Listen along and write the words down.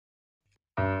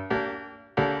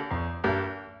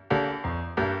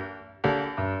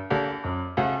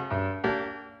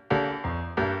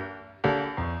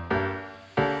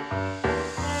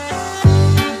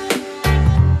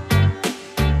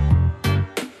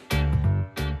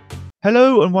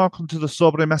Hello and welcome to the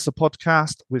Sobremesa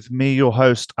podcast with me, your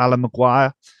host, Alan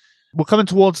Maguire. We're coming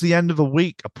towards the end of a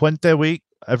week, a Puente week.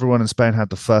 Everyone in Spain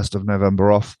had the 1st of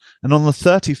November off. And on the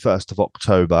 31st of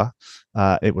October,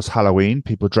 it was Halloween,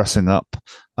 people dressing up.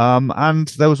 And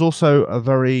there was also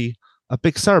a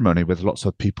big ceremony with lots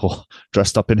of people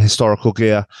dressed up in historical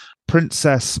gear.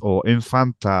 Princess or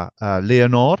Infanta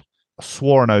Leonor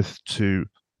swore an oath to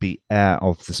be heir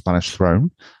of the Spanish throne.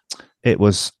 It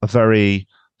was a very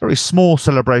small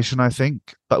celebration, I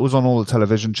think, that was on all the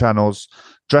television channels,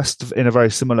 dressed in a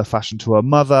very similar fashion to her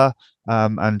mother.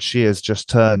 And she has just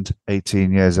turned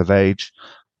 18 years of age.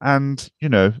 And,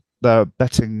 they're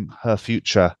betting her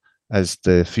future as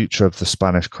the future of the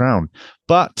Spanish crown.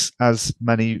 But as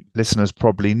many listeners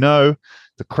probably know,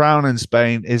 the crown in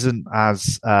Spain isn't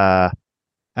as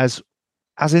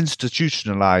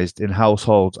institutionalized in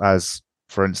households as,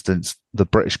 for instance, the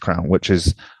British crown, which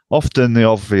is often the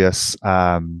obvious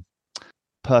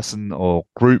person or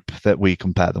group that we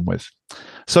compare them with.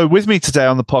 So with me today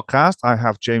on the podcast, I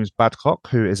have James Badcock,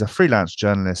 who is a freelance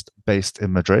journalist based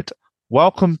in Madrid.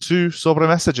 Welcome to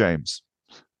Sobremesa, James.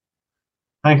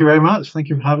 Thank you very much. Thank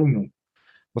you for having me.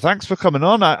 Well, thanks for coming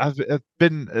on. I've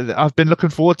been looking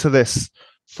forward to this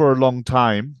for a long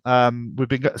time.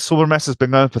 Sobremesa has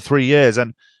been going for 3 years,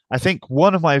 and I think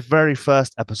one of my very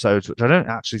first episodes, which I don't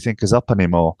actually think is up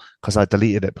anymore because I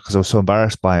deleted it because I was so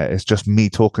embarrassed by it, it's just me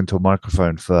talking to a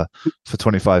microphone for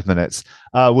 25 minutes,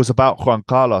 was about Juan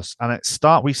Carlos. And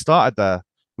we started the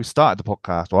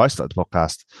podcast, or I started the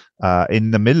podcast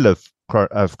in the middle of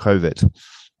COVID.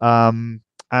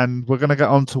 And we're going to get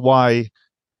on to why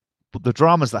the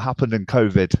dramas that happened in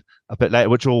COVID a bit later,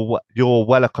 which you're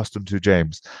well accustomed to,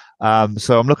 James.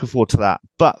 So I'm looking forward to that.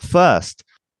 But first,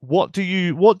 what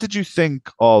did you think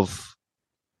of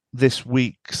this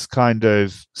week's kind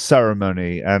of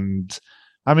ceremony? And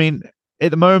I mean, at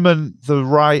the moment, the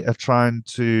right are trying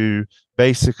to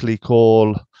basically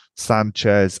call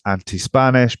Sanchez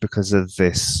anti-Spanish because of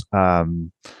this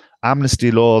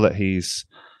amnesty law that he's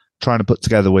trying to put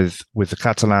together with the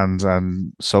Catalans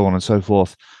and so on and so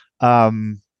forth.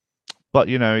 But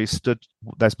he stood.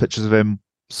 There's pictures of him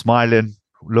smiling,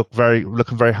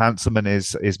 looking very handsome in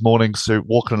his morning suit,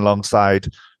 walking alongside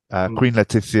Queen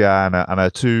Letizia and her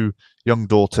two young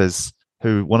daughters,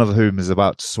 one of whom is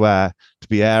about to swear to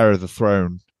be heir of the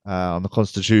throne on the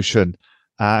Constitution.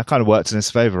 Kind of worked in his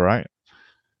favor, right?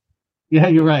 Yeah,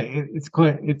 you're right. It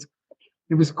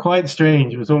was quite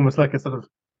strange. It was almost like a sort of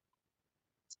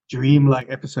dream-like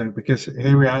episode, because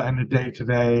here we are in a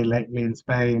day-to-day lately in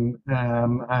Spain.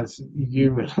 As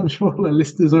you and I'm sure all the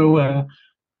listeners are aware,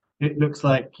 it looks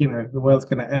like the world's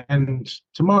going to end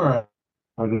tomorrow.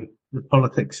 The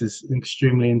politics is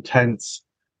extremely intense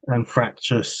and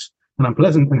fractious and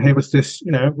unpleasant. And here was this,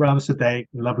 rather sedate,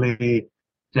 lovely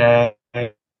day.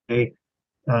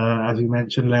 As you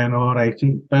mentioned, Leonor,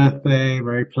 18th birthday,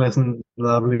 very pleasant,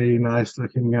 lovely,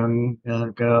 nice-looking young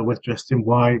girl with dressed in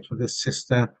white with his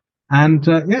sister. And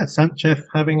Sanchez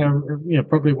having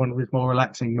probably one of his more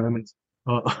relaxing moments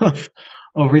of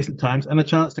recent times, and a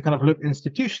chance to kind of look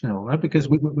institutional, right? Because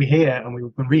we hear and we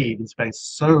can read in Spain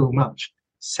so much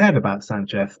said about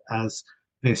Sanchez as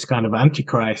this kind of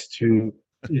antichrist who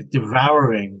is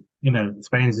devouring,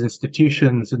 Spain's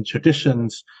institutions and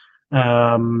traditions.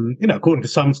 According to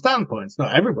some standpoints,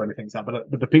 not everybody thinks that, but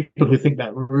the people who think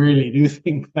that really do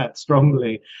think that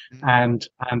strongly, and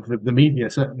the media,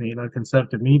 certainly,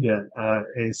 conservative media,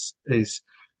 is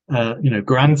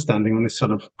grandstanding on this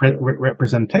sort of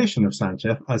representation of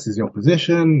Sanchez, as is the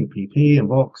opposition, the PP and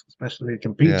Vox, especially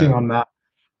competing on that.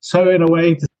 So in a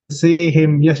way, to see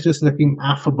him, yes, just looking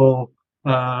affable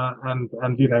and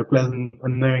pleasant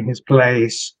and knowing his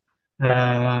place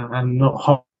and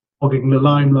not hogging the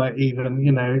limelight,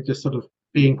 even, just sort of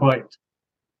being quite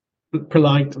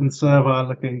polite and servile,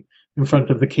 looking in front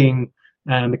of the king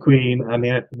and the queen and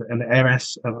the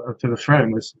heiress to the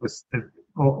throne was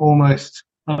almost,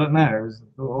 I don't know,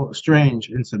 it was a strange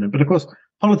incident. But of course,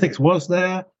 politics was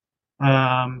there.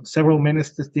 Several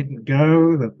ministers didn't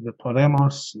go. The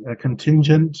Podemos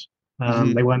contingent,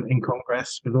 they weren't in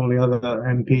Congress with all the other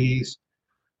MPs.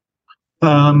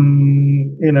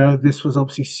 This was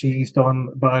obviously seized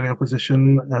on by the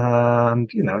opposition, and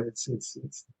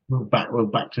we're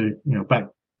back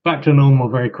to normal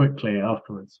very quickly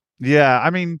afterwards. Yeah, I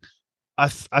mean, I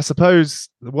suppose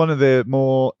one of the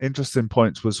more interesting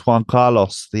points was Juan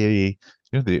Carlos, the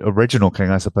original king,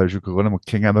 I suppose you could call him,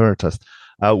 King Emeritus,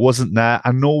 wasn't there,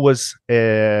 and nor was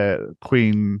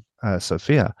Queen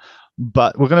Sophia.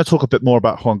 But we're going to talk a bit more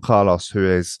about Juan Carlos, who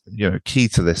is, key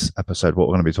to this episode, what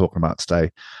we're going to be talking about today.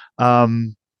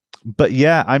 But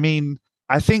yeah, I mean,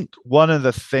 I think one of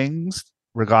the things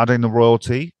regarding the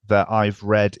royalty that I've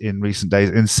read in recent days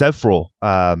in several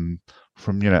from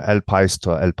El País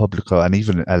to El Público and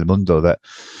even El Mundo that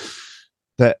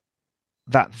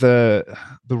the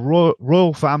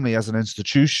royal family as an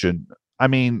institution, I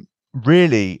mean,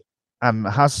 really, and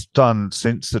has done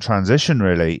since the transition,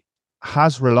 really,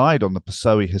 has relied on the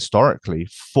PSOE historically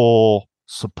for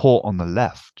support on the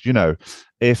left.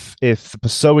 If the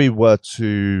PSOE were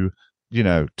to,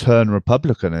 turn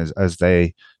Republican as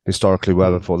they historically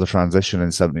were before the transition in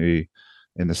the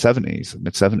 70s,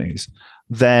 mid 70s,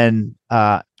 then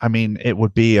I mean, it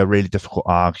would be a really difficult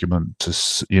argument to,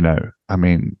 I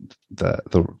mean,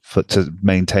 to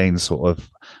maintain sort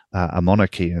of a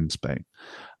monarchy in Spain.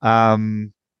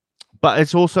 But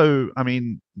it's also, I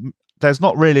mean, there's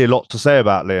not really a lot to say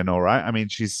about Leonor, right? I mean,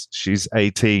 she's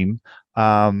 18,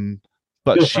 but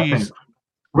Good, I think. she's,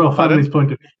 Royal family's pardon?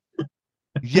 point of view.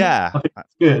 Yeah. I think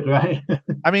it's good, right?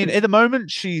 I mean, at the moment,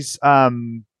 she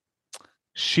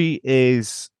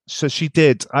is. So she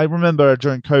did. I remember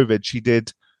during COVID, she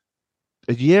did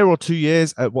a year or 2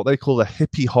 years at what they call the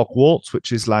hippie Hogwarts,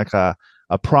 which is like a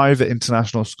private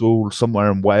international school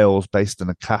somewhere in Wales based in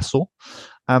a castle.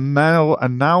 And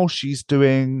now she's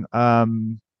doing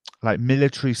like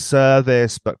military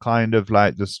service, but kind of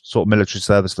like the sort of military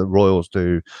service that royals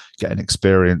do, getting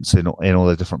experience in all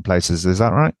the different places. Is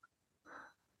that right?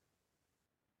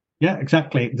 Yeah,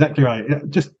 exactly right. Yeah,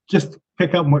 just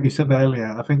pick up on what you said earlier.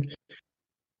 I think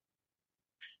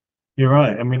you're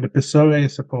right. I mean, the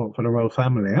PSOE support for the royal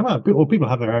family. Well, people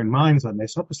have their own minds on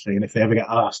this, obviously, and if they ever get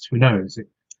asked, who knows?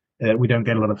 We don't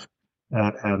get a lot of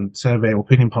survey or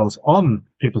opinion polls on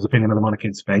people's opinion of the monarchy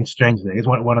in Spain. Strangely, it's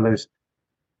one of those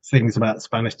things about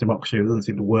Spanish democracy that doesn't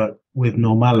seem to work with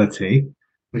normality,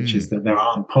 which is Mm, that there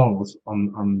aren't polls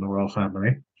on the royal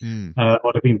family. mm, Or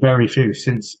there have been very few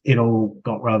since it all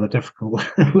got rather difficult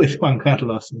with Juan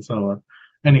Carlos and so on.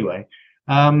 Anyway,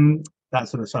 that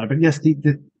sort of side. But yes,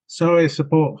 the SOE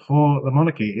support for the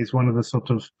monarchy is one of the sort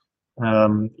of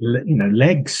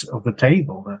legs of the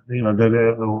table that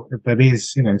that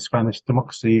is Spanish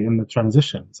democracy in the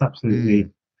transition. It's absolutely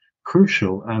mm.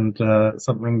 crucial and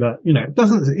something that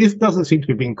it doesn't seem to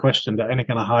be being questioned at any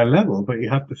kind of high level. But you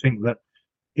have to think that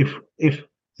if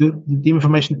the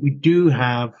information that we do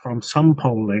have from some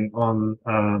polling on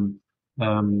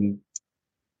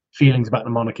feelings about the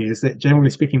monarchy is that generally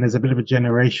speaking there's a bit of a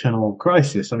generational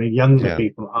crisis. I mean, younger Yeah.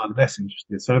 people are less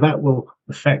interested, so that will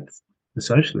affect the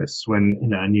socialists when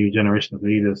a new generation of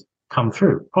leaders come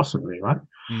through, possibly, right?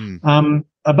 Mm,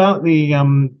 About the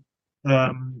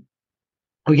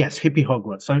oh yes, hippie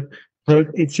Hogwarts. So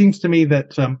it seems to me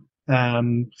that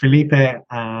Felipe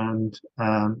and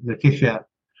Leticia,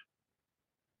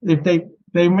 if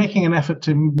they're making an effort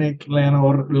to make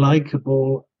Leonor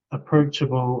likable,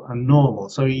 approachable, and normal.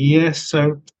 So yes,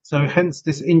 so hence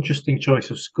this interesting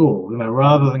choice of school.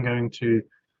 Rather than going to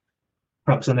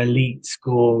perhaps an elite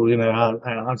school,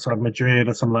 outside Madrid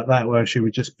or something like that, where she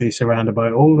would just be surrounded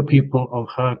by all the people of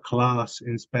her class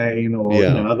in Spain, or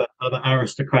yeah. other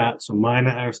aristocrats or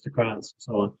minor aristocrats, and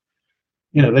so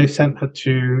on. They sent her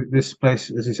to this place,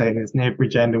 as you say, it's near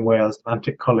Bridgend in Wales,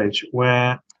 Atlantic College,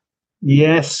 where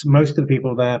yes, most of the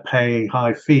people there pay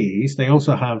high fees. They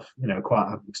also have,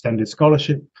 quite an extended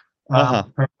scholarship, Uh-huh.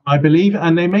 I believe,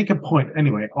 and they make a point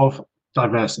anyway of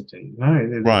diversity.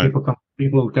 Right.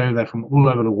 People go there from all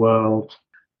over the world.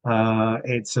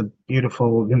 It's a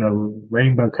beautiful,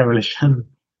 rainbow coalition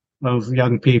of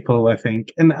young people, I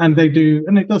think, and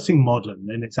it does seem modern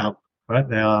in its output, right?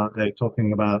 They're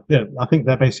talking about, I think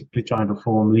they're basically trying to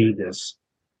form leaders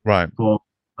Right. for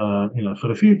for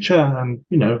the future, and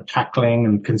tackling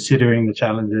and considering the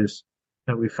challenges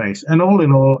that we face. And all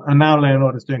in all, and now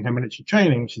Leonor is doing her military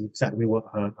training, which is exactly what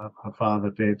her father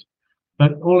did.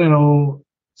 But all in all,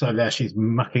 so there she's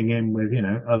mucking in with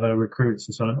other recruits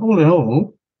and so on. All in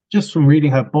all, just from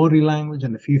reading her body language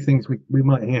and a few things we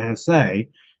might hear her say,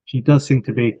 she does seem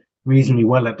to be reasonably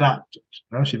well adapted.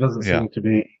 She doesn't Yeah. seem to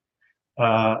be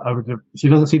she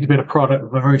doesn't seem to be the product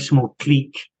of a very small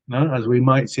clique, as we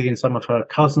might see in some of her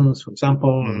cousins, for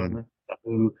example, Mm,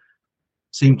 who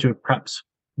seem to have perhaps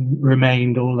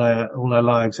remained all their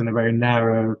lives in a very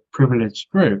narrow, privileged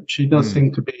group. She does mm,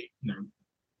 seem to be,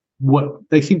 what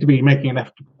they seem to be making an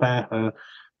effort to prepare her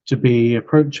to be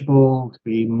approachable, to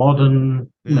be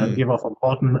modern, to mm. give off a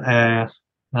modern air,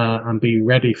 and be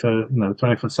ready for the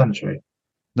 21st century.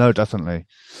 No, definitely.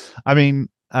 I mean,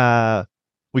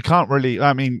 we can't really.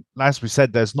 I mean, as we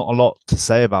said, there's not a lot to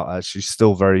say about her. She's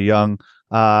still very young,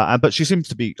 and but she seems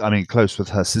to be. I mean, close with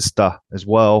her sister as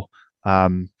well.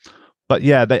 Um, but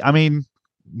yeah, I mean,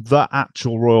 the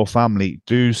actual royal family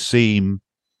do seem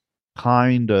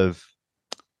kind of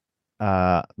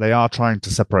they are trying to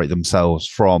separate themselves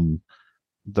from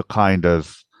the kind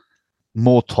of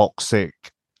more toxic,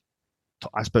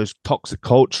 I suppose, toxic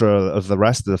culture of the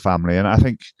rest of the family. And I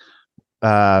think,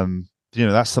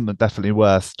 that's something definitely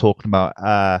worth talking about.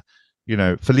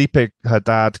 Felipe, her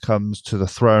dad, comes to the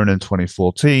throne in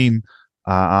 2014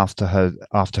 after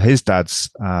his dad's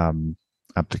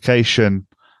abdication.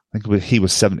 I think he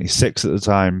was 76 at the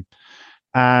time,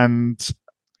 and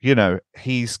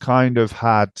he's kind of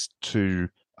had to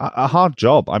a hard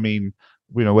job. I mean,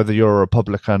 whether you're a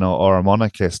Republican or a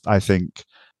monarchist, I think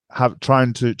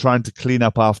trying to clean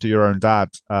up after your own dad,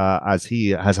 as he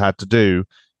has had to do,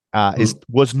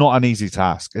 was not an easy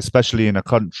task, especially in a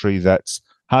country that's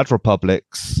had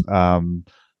republics.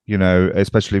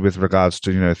 Especially with regards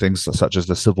to things such as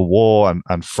the Civil War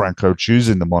and Franco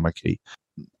choosing the monarchy,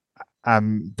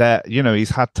 and that he's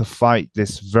had to fight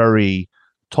this very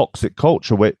toxic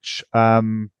culture, which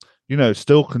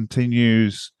still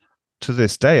continues to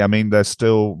this day. I mean, there's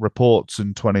still reports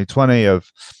in 2020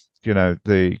 of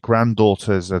the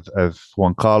granddaughters of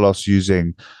Juan Carlos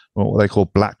using what they call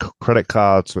black credit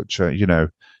cards, which are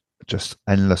just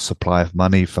endless supply of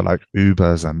money for like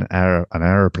Ubers and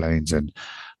aeroplanes and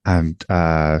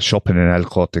shopping in El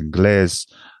Corte Inglés.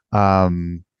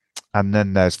 And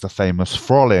then there's the famous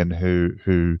Frolin,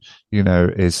 who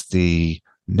is the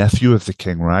nephew of the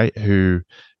king, right? Who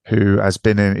is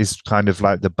kind of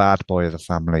like the bad boy of the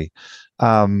family.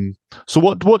 So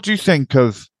what do you think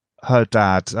of her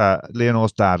dad,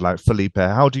 Leonor's dad, like Felipe?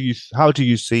 How do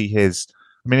you see his?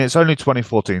 I mean, it's only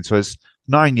 2014, so it's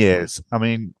 9 years. I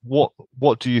mean,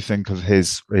 what do you think of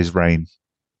his reign?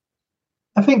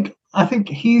 I think as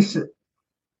you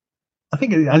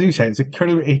say, it's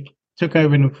he took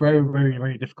over in very, very,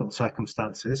 very difficult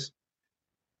circumstances.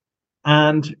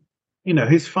 And,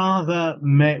 his father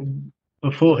met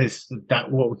before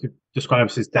what we could describe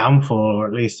as his downfall, or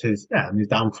at least his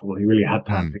downfall. He really had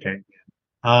to abdicate.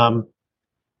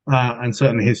 And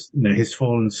certainly his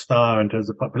fallen star in terms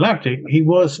of popularity. He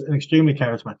was an extremely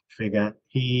charismatic figure.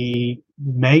 He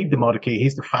made the monarchy.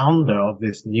 He's the founder of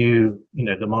this new,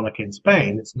 the monarchy in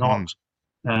Spain. It's not.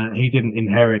 He didn't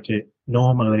inherit it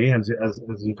normally, as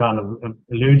you kind of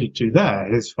alluded to there.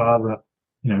 His father,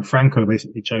 Franco,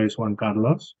 basically chose Juan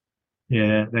Carlos.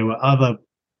 Yeah, there were other,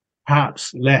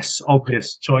 perhaps less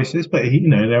obvious choices, but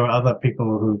there were other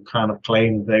people who kind of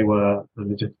claimed they were the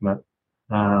legitimate,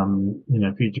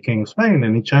 future king of Spain,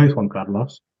 and he chose Juan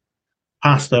Carlos,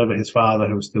 passed over his father,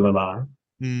 who was still alive,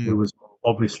 who was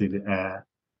obviously the heir.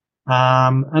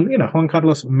 And Juan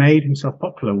Carlos made himself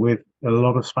popular with a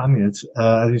lot of Spaniards.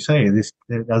 As you say,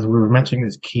 as we were mentioning,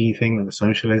 this key thing that the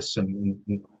socialists and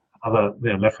other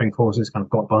left-wing forces kind of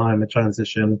got behind the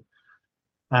transition.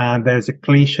 And there's a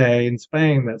cliche in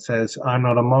Spain that says, "I'm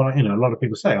not a monarch." A lot of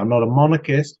people say, "I'm not a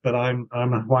monarchist, but I'm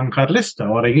a Juan Carlista,"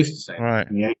 what I used to say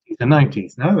in the 80s and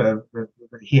 90s. No,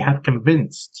 he had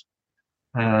convinced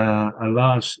a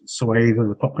large swathe of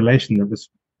the population that was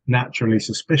naturally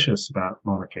suspicious about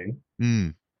monarchy.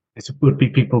 It would be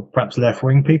people, perhaps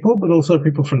left-wing people, but also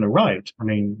people from the right. I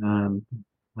mean,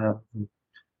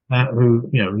 who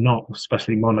not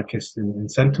especially monarchist in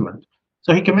sentiment.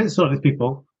 So he convinced a lot of these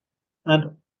people,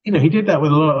 and he did that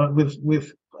with a lot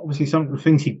with obviously some of the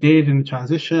things he did in the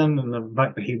transition, and the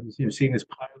fact that he was seen as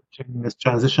piloting this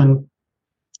transition.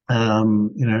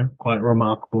 Quite a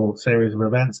remarkable series of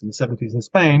events in the 70s in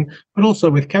Spain, but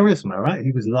also with charisma, right?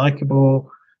 He was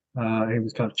likable. He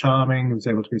was kind of charming. He was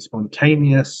able to be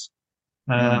spontaneous.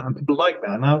 And people like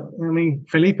that. Now, I mean,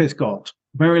 Felipe's got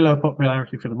very low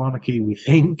popularity for the monarchy, we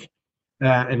think,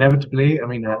 inevitably. I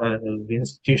mean, the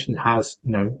institution has,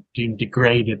 been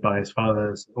degraded by all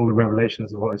the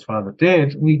revelations of what his father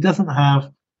did. And he doesn't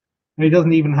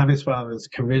even have his father's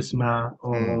charisma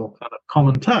or kind of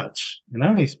common touch.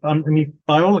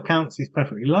 By all accounts, he's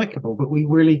perfectly likable, but we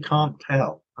really can't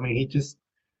tell. I mean, he's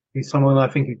someone I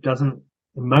think who doesn't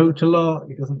emote a lot.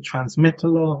 He doesn't transmit a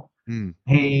lot.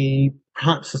 He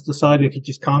perhaps has decided he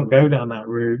just can't go down that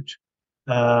route.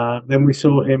 Then we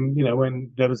saw him,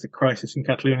 when there was the crisis in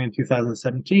Catalonia in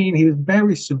 2017, he was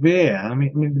very severe. I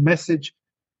mean, the message,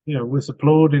 was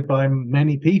applauded by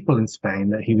many people in Spain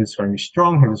that he was very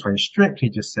strong. He was very strict. He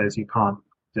just says you can't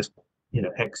just,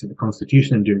 exit the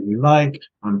constitution and do what you like.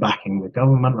 I'm backing the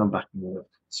government. I'm backing the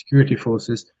security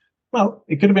forces. Well,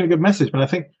 it could have been a good message, but I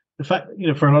think the fact,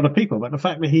 for a lot of people, but the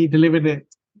fact that he delivered it,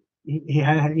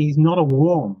 he's not a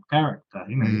warm character,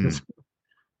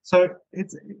 so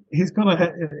he's got a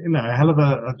hell of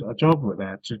a job with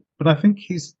that. But I think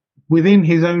he's within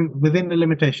the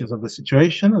limitations of the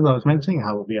situation, as I was mentioning,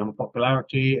 how the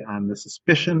unpopularity and the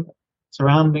suspicion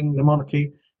surrounding the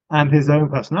monarchy. and his own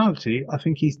personality, I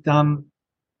think he's done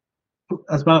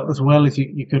about as well as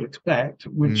you could expect,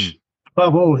 Mm, which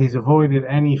above all, he's avoided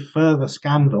any further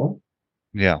scandal.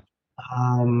 yeah.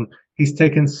 He's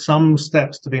taken some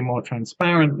steps to be more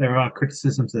transparent. There are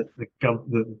criticisms that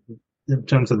in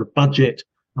terms of the budget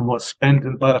and what's spent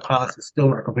by the palace is still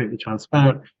not completely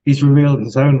transparent. He's revealed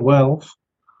his own wealth,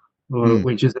 Mm,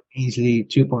 which is easily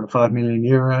 2.5 million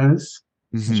euros,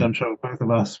 which hmm. I'm sure both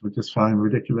of us would just find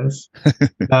ridiculous.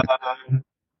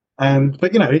 Um,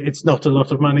 but it's not a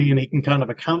lot of money, and he can kind of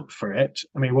account for it.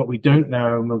 I mean, what we don't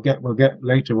know, and we'll get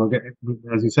later,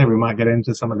 as you say, we might get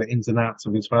into some of the ins and outs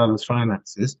of his father's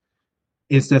finances.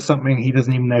 Is there something he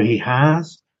doesn't even know he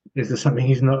has? Is there something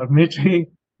he's not admitting?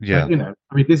 But Yeah.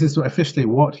 I mean, this is officially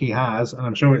what he has, and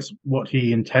I'm sure it's what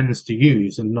he intends to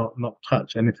use, and not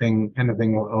touch anything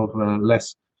of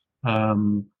less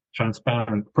um,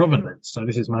 transparent provenance. So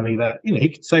this is money that he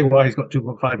could say why he's got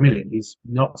 2.5 million. He's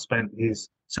not spent his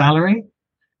salary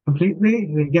completely.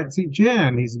 He gets each year,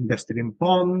 and he's invested in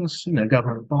bonds,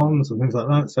 government bonds and things like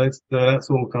that. So that's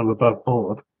all kind of above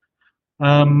board.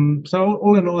 So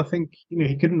all in all, I think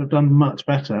he couldn't have done much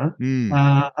better. Mm.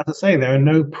 As I say, there are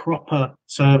no proper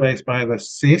surveys by the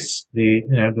SIS, the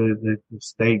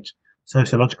state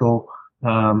sociological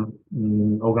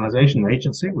organization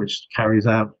agency, which carries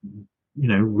out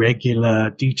regular,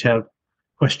 detailed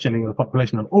questioning of the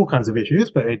population on all kinds of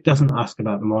issues, but it doesn't ask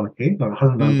about the monarchy. Or it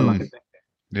hasn't done for like Mm. a decade.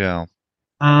 Yeah.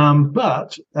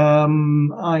 But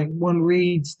one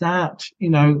reads that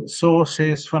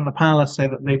sources from the palace say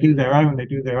that they do their own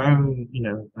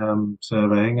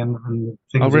surveying, and Oh,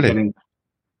 things are really? getting. Oh,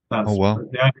 That's well.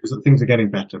 the idea is that things are getting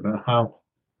better, but how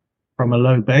from a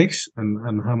low base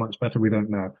and how much better we don't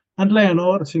know. And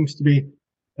Leonore seems to be,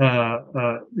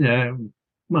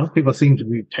 well, people seem to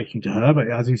be taking to her, but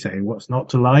as you say, what's not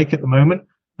to like at the moment?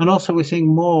 And also, we're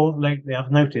seeing more lately. I've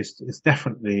noticed it's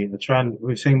definitely a trend.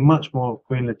 We're seeing much more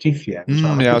Queen Latifah, which Mm, I yeah,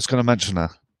 I couldn't, was going to mention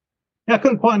that. yeah, I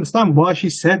couldn't quite understand why she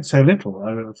said so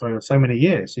little for so many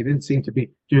years. She didn't seem to be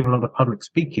doing a lot of public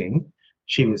speaking.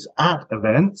 She was at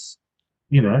events.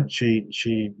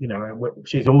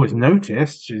 She's always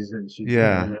noticed. She's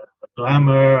Yeah. her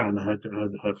glamour and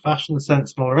her fashion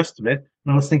sense and all the rest of it.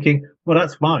 And I was thinking, well,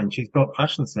 that's fine. She's got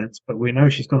fashion sense, but we know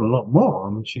she's got a lot more.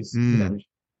 I mean, she's Mm.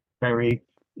 very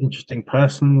interesting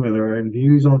person with her own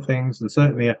views on things, and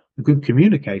certainly a good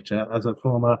communicator as a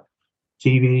former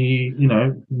TV,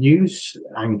 news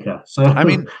anchor. I So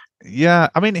mean, yeah.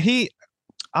 I mean,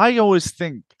 I always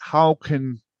think, how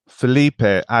can Felipe,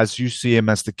 as you see him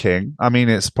as the king, I mean,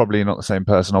 it's probably not the same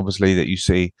person, obviously, that you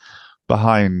see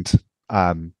behind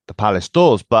the palace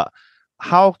doors, but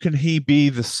how can he be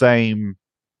the same?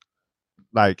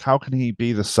 Like, how can he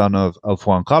be the son of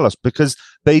Juan Carlos? Because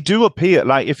they do appear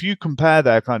like, if you compare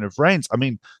their kind of reigns, I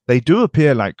mean, they do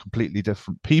appear like completely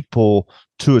different people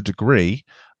to a degree.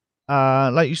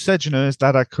 Like you said, his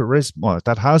dad had charisma. Well,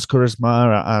 dad has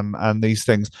charisma and these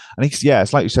things. And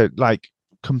it's like you said, like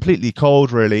completely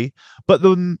cold, really. But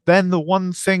then the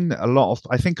one thing that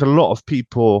I think a lot of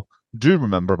people do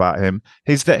remember about him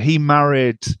is that he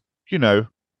married, you know,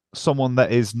 someone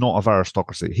that is not of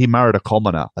aristocracy. He married a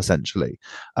commoner, essentially.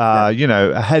 yeah,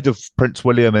 Ahead of Prince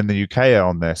William in the UK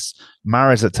on this,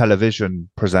 marries a television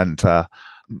presenter.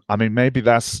 I mean, maybe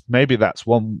that's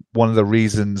one of the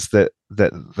reasons that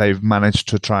they've managed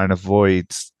to try and avoid,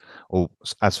 or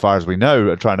as far as we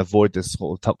know, try and avoid this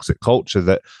sort of toxic culture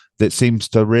that seems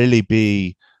to really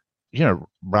be,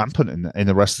 rampant in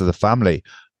the rest of the family.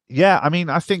 Yeah, I mean,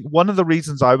 I think one of the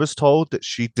reasons I was told that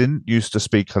she didn't used to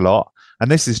speak a lot, and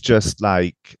this is just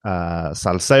like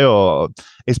Salseo,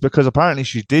 is because apparently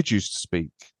she did used to speak,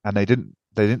 and they didn't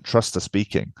trust her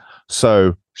speaking,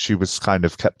 so she was kind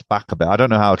of kept back a bit. I don't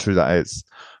know how true that is,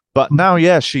 but now,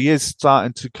 yeah, she is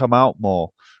starting to come out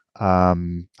more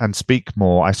and speak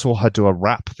more. I saw her do a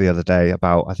rap the other day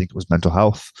about, I think it was mental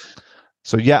health.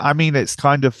 So yeah, I mean, it's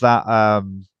kind of that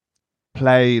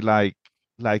play like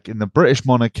in the British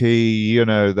monarchy,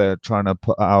 they're trying to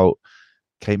put out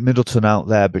Kate Middleton out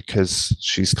there because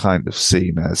she's kind of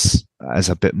seen as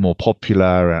a bit more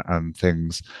popular and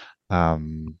things.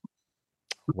 Um,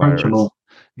 whereas, approachable.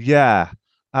 yeah.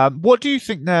 What do you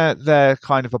think their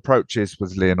kind of approach is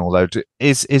with Leonor though?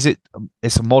 Is it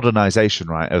it's a modernization,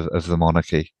 right, of the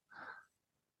monarchy?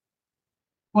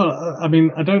 Well, I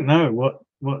mean, I don't know what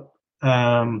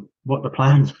the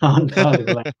plans are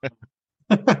entirely,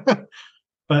 but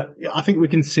I think we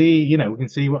can see, we can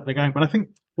see what they're going. But I think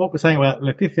what we're saying about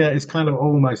Letitia is kind of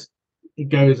almost it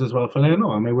goes as well for Leonor.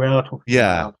 I mean, we are talking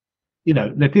Yeah.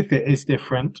 about, Letitia is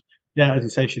different. Yeah, as you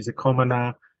say, she's a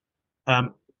commoner.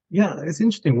 Um, Yeah, it's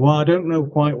interesting. Well, I don't know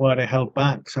quite why they held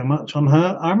back so much on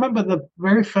her. I remember the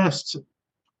very first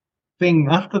thing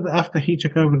after he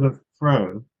took over the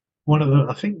throne. One of the,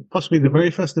 I think possibly the very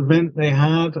first event they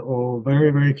had, or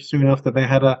very very soon after, they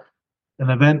had a an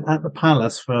event at the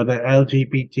palace for the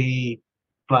LGBT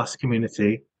plus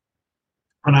community.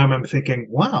 And I remember thinking,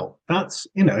 wow, that's,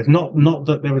 it's not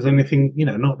that there was anything,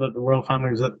 not that the royal family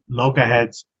was at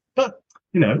loggerheads, but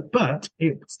but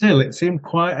it seemed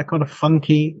quite a kind of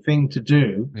funky thing to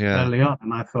do Yeah. early on.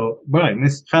 And I thought, right, and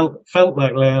this felt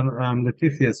like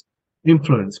Letitia's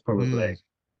influence Mm. probably.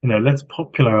 Let's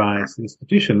popularize the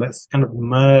institution. Let's kind of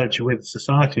merge with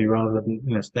society rather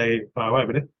than stay far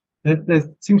away. But there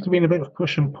seems to be a bit of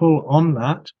push and pull on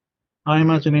that. I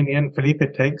imagine in the end,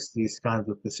 Felipe takes these kinds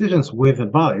of decisions with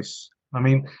advice. I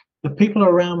mean, the people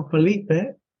around Felipe,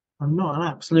 I'm not an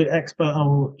absolute expert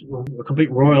or a complete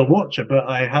royal watcher, but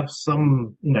I have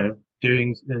some,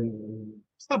 doing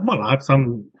stuff. Well, I have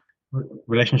some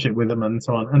relationship with them and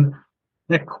so on, and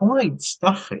they're quite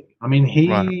stuffy. I mean,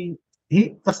 Right.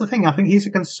 he. That's the thing. I think he's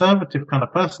a conservative kind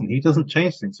of person. He doesn't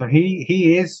change things, so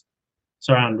he is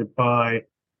surrounded by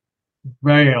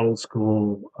very old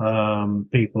school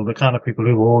people, the kind of people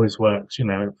who always worked,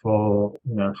 for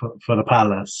the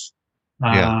palace,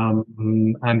 Yeah.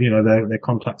 and they're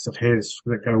contacts of his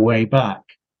that go way back.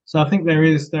 So I think there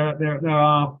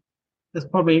are there's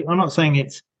probably I'm not saying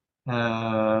it's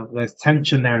there's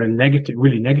tension there in a negative,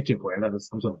 really negative way, that there's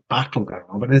some sort of battle going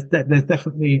on, but there's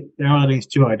definitely there are these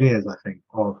two ideas I think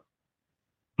of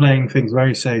playing things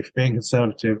very safe, being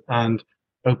conservative, and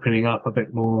opening up a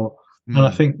bit more. And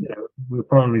I Mm. think we're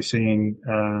probably seeing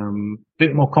a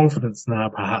bit more confidence now.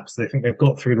 Perhaps they think they've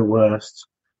got through the worst.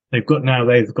 They've got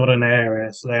an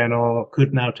heiress. Leonor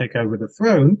could now take over the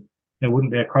throne. There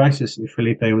wouldn't be a crisis if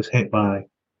Felipe was hit by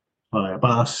a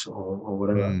bus or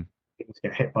whatever Mm. things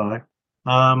get hit by.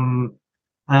 Um,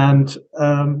 and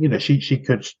she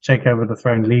could take over the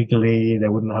throne legally.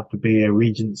 There wouldn't have to be a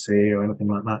regency or anything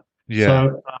like that. Yeah.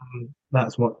 So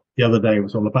that's what the other day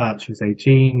was all about. She's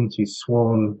 18. She's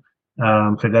sworn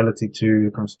fidelity to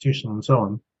the constitution and so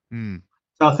on. Mm.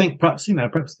 So I think perhaps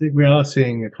we are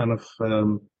seeing a kind of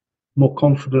more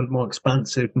confident, more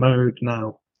expansive mode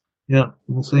now. Yeah,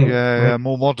 we'll see. Yeah. Maybe Yeah.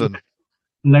 More modern.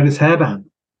 let his hair down.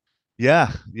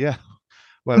 Yeah. Yeah.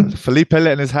 Well, Felipe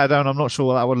letting his hair down, I'm not sure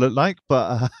what that would look like,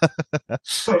 But in a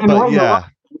but way, you're right. yeah.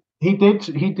 He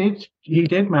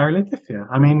did marry Letitia.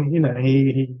 I mean,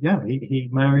 he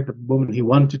married the woman he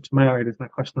wanted to marry. There's no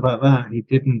question about that. He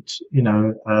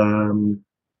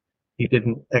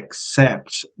didn't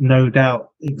accept, no doubt,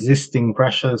 existing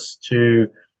pressures to,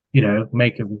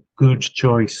 make a good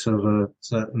choice of a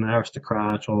certain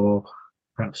aristocrat or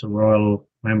perhaps a royal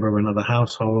member of another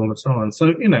household and so on.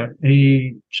 So,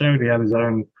 he showed he had his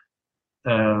own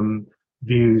um,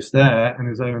 views there and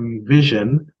his own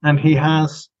vision, and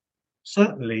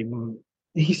certainly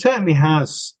he certainly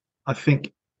has, I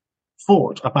think,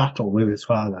 fought a battle with his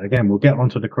father. Again, we'll get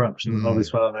onto the corruption of Mm. his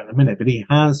father in a minute, but he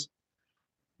has,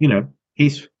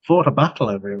 he's fought a battle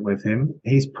over it with him.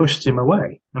 He's pushed him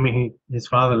away. I mean, his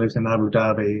father lives in Abu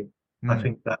Dhabi. I Mm.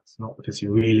 think that's not because he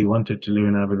really wanted to live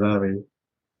in Abu Dhabi.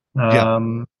 Yeah.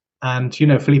 And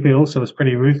Felipe also was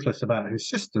pretty ruthless about his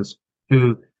sisters,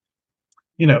 who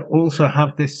also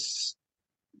have this.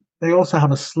 They also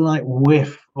have a slight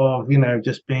whiff of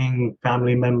just being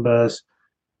family members,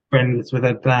 friends with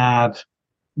their dad.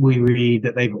 We read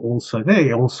that they also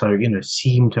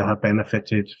seem to have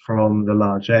benefited from the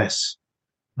largesse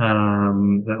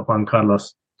that Juan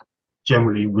Carlos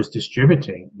generally was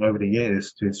distributing over the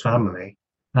years to his family.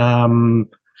 Um,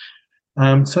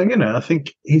 so I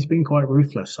think he's been quite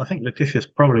ruthless. I think Letitia's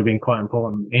probably been quite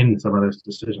important in some of those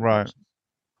Right. decisions.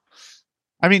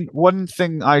 I mean, one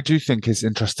thing I do think is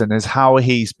interesting is how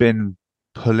he's been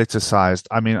politicized.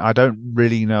 I mean, I don't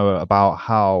really know about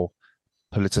how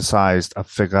politicized a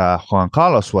figure Juan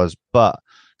Carlos was, but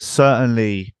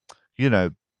certainly, you know,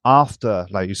 after,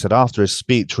 like you said, after his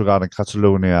speech regarding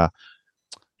Catalonia,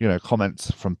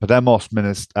 comments from Podemos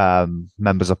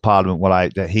members of parliament were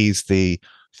like that he's the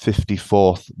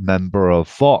 54th member of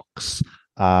Vox.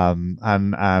 And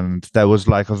there was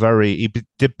like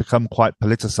did become quite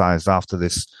politicized after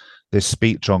this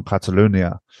speech on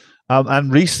Catalonia.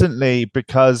 And recently,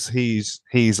 because he's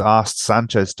asked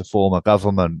Sanchez to form a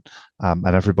government, and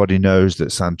everybody knows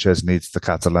that Sanchez needs the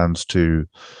Catalans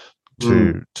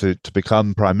Mm. to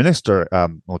become prime minister,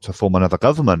 or to form another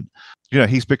government.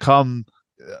 He's become,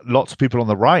 lots of people on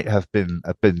the right have been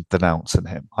denouncing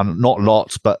him, and not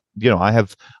lots, but I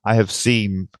have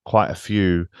seen quite a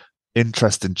few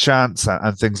interesting chants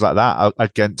and things like that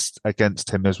against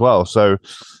him as well. So,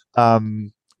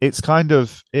 it's kind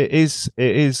of he is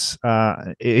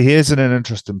in an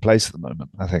interesting place at the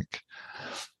moment, I think.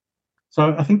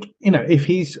 So I think, if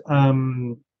he's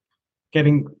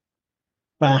getting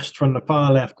bashed from the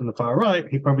far left and the far right,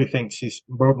 he probably thinks he's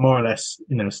more or less,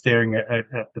 steering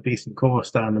at the decent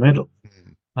course down the middle.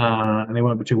 And they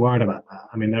won't be too worried about that.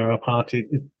 I mean, there are parties,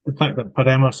 the fact that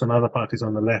Podemos and other parties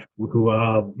on the left who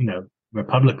are,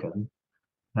 Republican,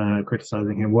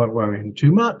 criticizing him won't worry him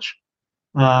too much.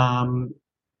 But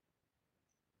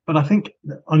I think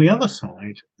on the other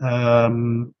side, I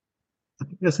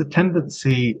think there's a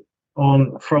tendency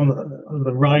from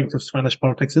the right of Spanish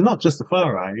politics, and not just the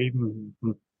far right, even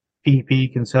from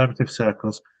PP conservative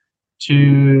circles,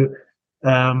 to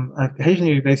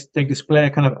occasionally they display a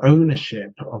kind of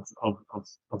ownership of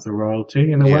the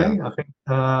royalty in a way. I think,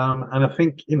 and I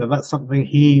think that's something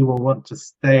he will want to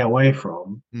stay away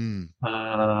from,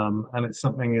 and it's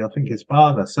something I think his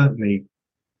father certainly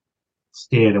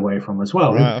steered away from as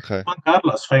well. Right. Okay. Juan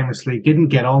Carlos famously didn't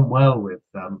get on well with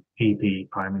PP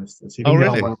prime ministers. He didn't get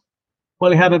on well.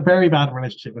 Well, he had a very bad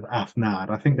relationship with Aznar.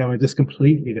 I think they were just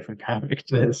completely different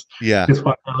characters. Yeah. Because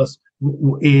Juan Carlos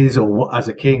is, or as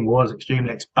a king, was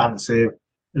extremely expansive,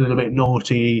 a little bit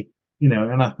naughty, and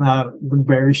Aznar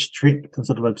very strict and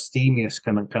sort of abstemious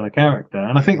kind of character.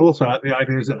 And I think also the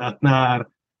idea is that Aznar,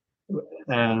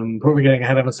 probably getting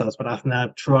ahead of ourselves, but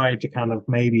Aznar tried to kind of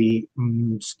maybe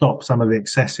stop some of the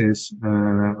excesses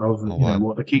of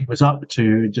what the king was up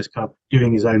to, just kind of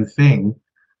doing his own thing.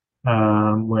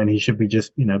 When he should be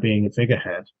just, being a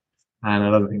figurehead. And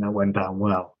I don't think that went down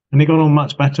well. And he got on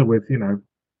much better with,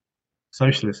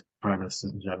 socialist prime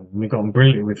ministers in general. And he got on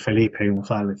brilliantly with Felipe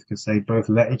González because they both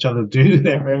let each other do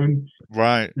their own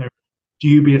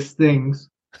dubious things.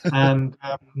 And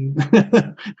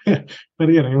but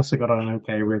he also got on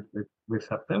okay with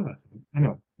September.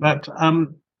 Anyway, but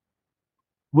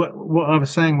what I was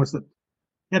saying was that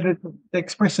they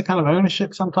express a kind of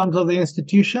ownership sometimes of the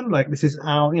institution. Like, this is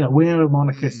our, we're a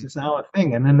monarchist, it's our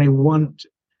thing. And then they want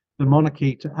the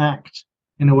monarchy to act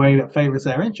in a way that favors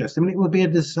their interest. I mean, it would be a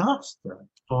disaster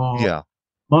for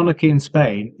monarchy in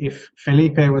Spain if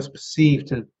Felipe was perceived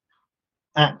to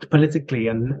act politically.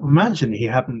 And imagine he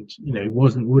hadn't,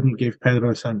 wouldn't give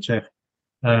Pedro Sanchez,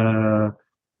 the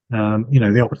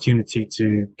opportunity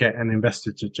to get an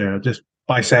investiture just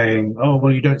by saying, oh,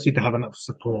 well, you don't seem to have enough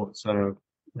support. So,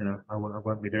 I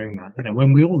won't be doing that.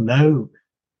 When we all know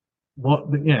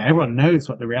everyone knows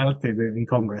what the reality in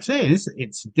Congress is.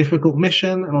 It's a difficult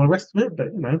mission and all the rest of it, but,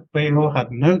 they all had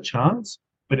no chance.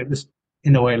 But it was,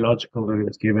 in a way, logical that he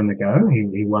was given a go.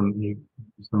 He won, he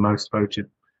was the most voted.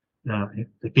 The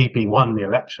PP won the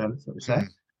election, so to say.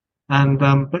 And,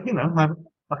 but,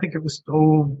 I think it was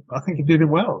I think he did it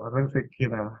well. I don't think,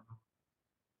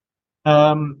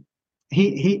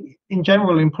 he in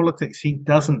general in politics he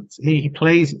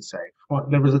plays it safe.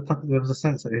 There was a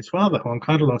sense that his father Juan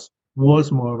Carlos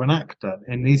was more of an actor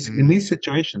in these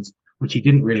situations, which he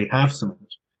didn't really have so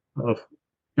much of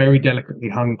very delicately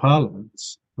hung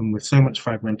parliaments and with so much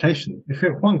fragmentation. If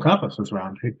Juan Carlos was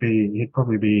around, he'd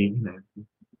probably be in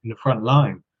the front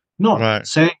line, not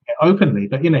saying it openly,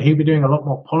 but he'd be doing a lot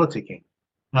more politicking.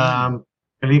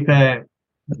 Felipe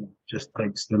just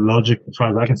takes the logic, as far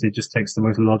as I can see, just takes the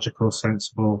most logical,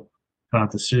 sensible kind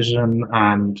of decision,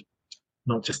 and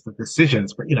not just the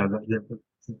decisions, but the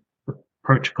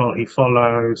protocol he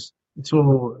follows. It's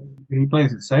all, he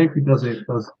plays it safe. He does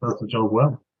the job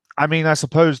well. I mean, I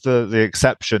suppose the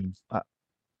exception,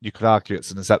 you could argue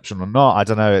it's an exception or not. I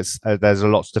don't know. It's there's a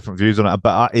lot of different views on it,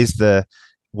 but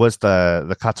was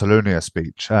the Catalonia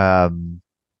speech? I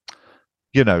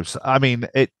mean,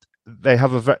 they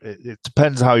have it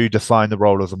depends how you define the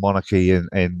role of the monarchy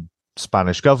in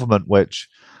Spanish government, which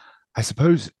I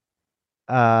suppose,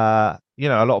 a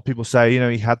lot of people say,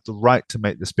 he had the right to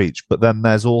make the speech, but then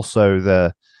there's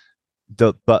also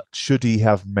but should he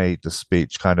have made the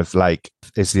speech, kind of like,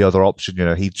 is the other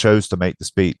option. He chose to make the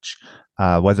speech.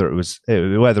 Whether it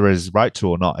is right to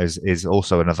or not is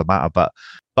also another matter. But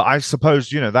I suppose,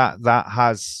 that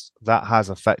has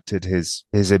affected his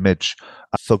image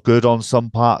for good on some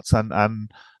parts and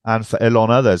for ill on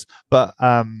others. But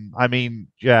I mean,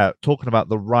 talking about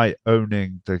the right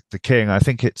owning the king, I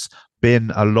think it's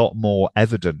been a lot more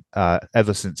evident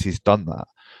ever since he's done that.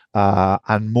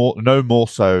 And no more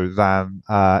so than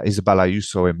Isabel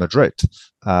Ayuso in Madrid.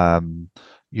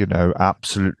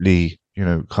 Absolutely,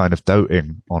 kind of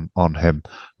doting on him,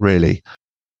 really.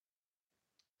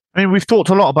 I mean, we've talked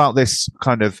a lot about this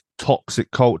kind of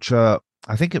toxic culture.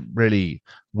 I think it really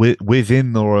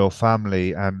within the royal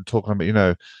family, and talking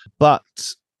about, but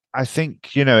I think,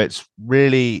 it's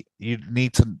really, you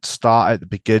need to start at the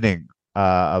beginning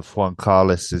of Juan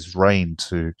Carlos's reign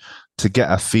to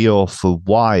get a feel for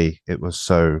why it was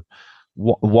so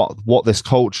what this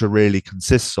culture really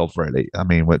consists of, really. I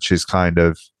mean, which is kind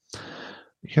of,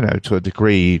 to a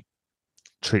degree,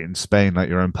 treating Spain like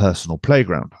your own personal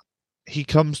playground. He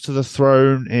comes to the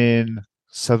throne in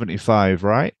 75,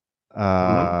 right? Mhm.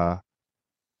 Uh,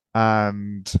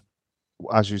 and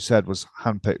as you said, was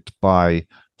handpicked by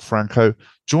Franco. Do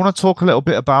you want to talk a little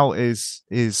bit about his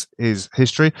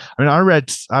history? I mean, I read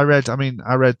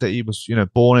that he was,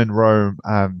 born in Rome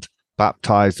and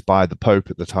baptized by the Pope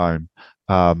at the time.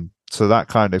 So that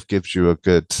kind of gives you a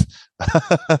good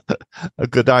a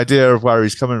good idea of where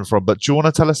he's coming from. But do you want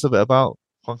to tell us a bit about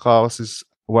Juan Carlos's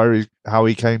how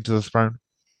he came to the throne?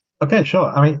 Okay, sure.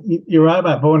 I mean, you're right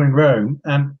about born in Rome,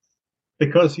 and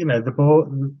because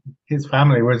his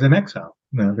family was in exile,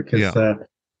 because Yeah.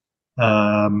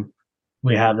 um,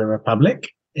 we had a republic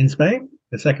in Spain,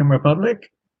 the Second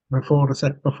Republic, before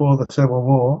the Civil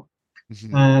War,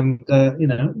 Hmm. and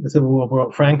the Civil War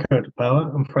brought Franco to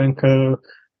power, and Franco,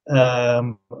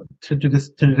 to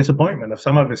the disappointment of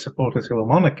some of his supporters who were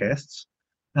monarchists,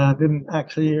 didn't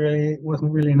actually really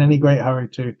wasn't really in any great hurry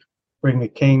to bring the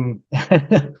king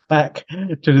back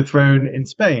to the throne in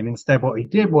Spain. Instead, what he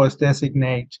did was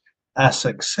designate a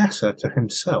successor to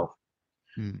himself,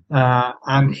 Mm.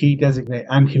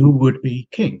 and who would be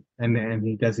king, and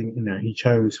he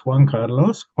chose Juan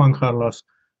Carlos. Juan Carlos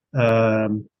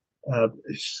um,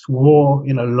 swore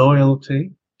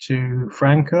loyalty to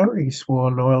Franco. He swore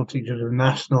loyalty to the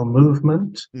national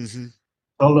movement Hmm.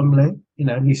 solemnly.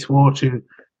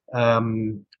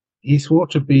 Um, he swore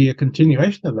to be a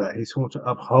continuation of that. He swore to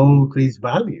uphold these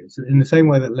values in the same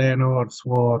way that Leonor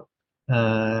swore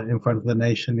in front of the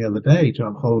nation the other day to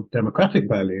uphold democratic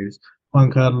values.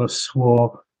 Juan Carlos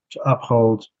swore to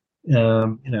uphold,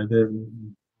 the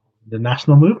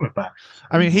national movement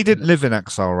I mean, he didn't values. live in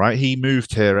exile, right? He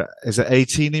moved here. Is it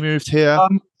 18? He moved here,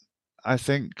 Um, I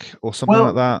think, or something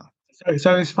like well, that.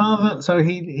 so his father, so I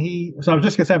was just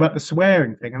going to say about the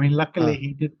swearing thing. I mean, luckily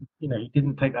Uh, he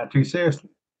didn't take that too seriously.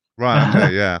 right.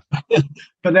 Okay. Yeah.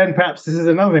 But then perhaps this is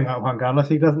another thing about Juan Carlos.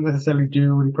 He doesn't necessarily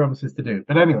do what he promises to do.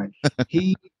 But anyway,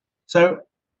 he so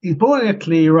he's born in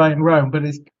Italy, right in Rome, but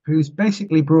he was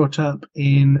basically brought up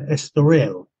in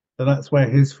Estoril. So that's where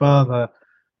his father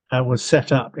was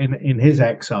set up in his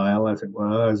exile, as it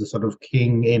were, as a sort of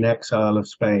king in exile of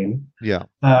Spain. Yeah.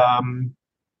 Um,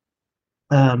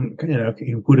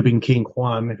 he would have been King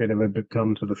Juan if it ever had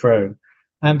come to the throne.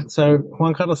 And so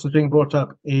Juan Carlos was being brought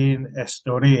up in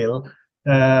Estoril.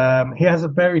 He has a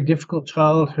very difficult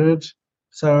childhood.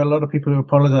 So a lot of people who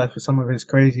apologize for some of his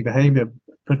crazy behavior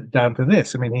put it down to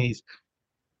this. I mean,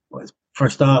 for a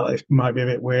start, it might be a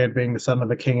bit weird being the son of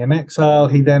a king in exile.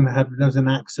 There was an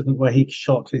accident where he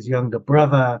shot his younger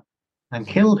brother and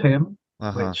Hmm. killed him,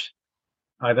 Uh-huh. which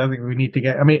I don't think we need to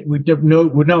get. I mean, we don't know.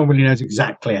 No one really knows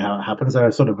exactly how it happens. There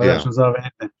are sort of Yeah. versions of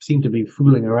it that seem to be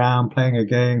fooling around, playing a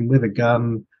game with a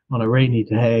gun on a rainy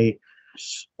day.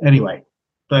 Anyway,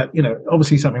 but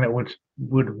obviously something that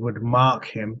would mark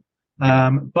him.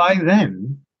 By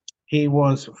then, he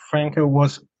was Franco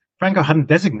was Franco hadn't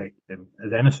designated him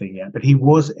as anything yet, but he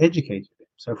was educated him.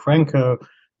 So Franco,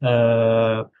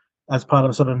 uh, as part of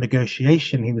a sort of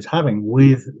negotiation he was having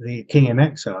with the king in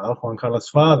exile, Juan Carlos'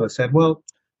 father, said, "Well,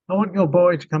 I want your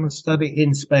boy to come and study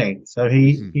in Spain." So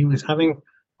he Hmm. he was having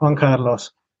Juan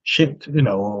Carlos shipped,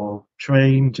 or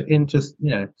trained into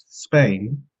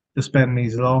Spain to spend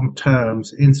these long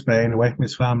terms in Spain away from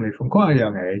his family from quite a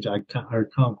young age. I can't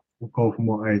recall from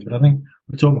what age, but I think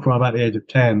we're talking from about the age of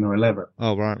 10 or 11.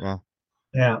 Oh, right. Well.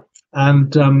 Yeah.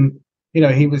 And,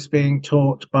 he was being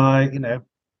taught by,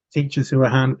 teachers who were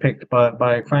handpicked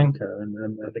by Franco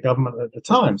and the government at the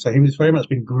time. So he was very much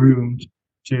being groomed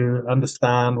to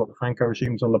understand what the Franco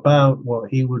regime was all about, what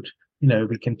he would,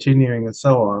 be continuing and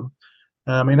so on.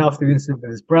 I mean, after the incident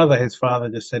with his brother, his father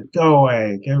just said, "Go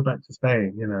away, go back to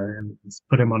Spain," and just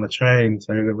put him on a train.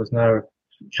 So there was no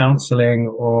counselling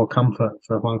or comfort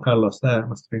for Juan Carlos there. It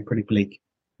must have been pretty bleak.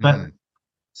 But Hmm.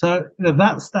 so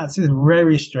that's his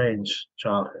very strange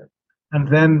childhood, and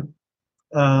then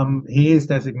he is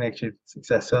designated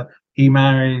successor. He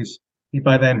marries.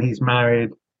 By then he's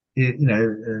married.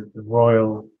 The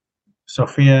royal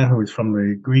Sophia, who is from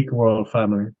the Greek royal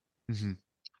family. Hmm.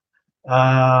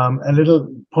 A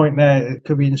little point there, it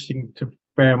could be interesting to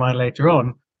bear in mind later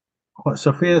on. What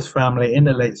Sophia's family in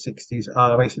the late 60s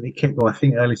are basically kicked, or I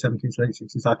think early 70s, late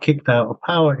 60s, are kicked out of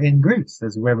power in Greece.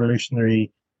 There's a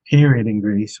revolutionary period in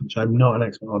Greece, which I'm not an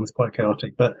expert on, it's quite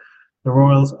chaotic, but the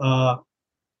royals are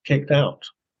kicked out.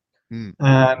 Hmm.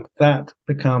 And that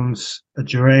becomes a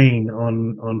drain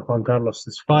on Juan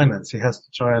Carlos's finance. He has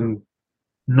to try and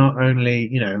not only,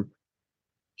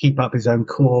 keep up his own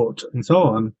court and so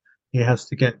on, he has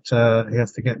to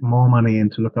get more money in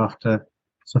to look after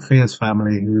Sophia's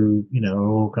family, who, are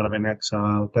all kind of in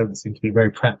exile, don't seem to be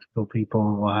very practical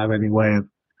people or have any way of,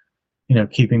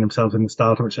 keeping themselves in the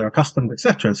style to which they're accustomed,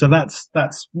 etc. So that's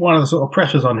one of the sort of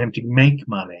pressures on him to make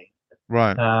money,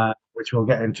 Right. which we'll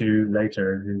get into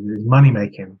later, is money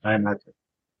making, I imagine.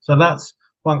 So that's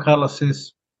Juan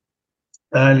Carlos's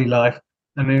early life.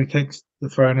 And then he takes the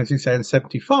throne, as you say, in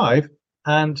 75,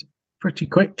 and pretty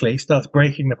quickly starts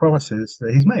breaking the promises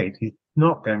that he's made. He's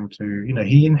not going to,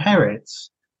 he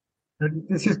inherits.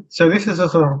 This is a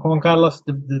sort of Juan Carlos,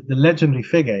 the legendary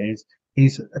figure is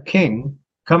he's a king,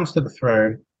 comes to the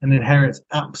throne and inherits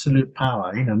absolute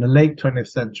power, in the late 20th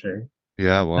century.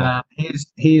 Yeah, well.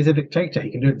 He is a dictator.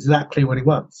 He can do exactly what he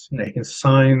wants. He can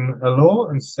sign a law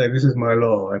and say, "This is my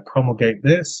law. I promulgate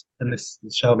this, and this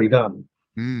shall be done."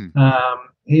 Mm.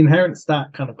 He inherits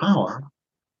that kind of power,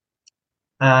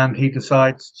 and he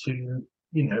decides to,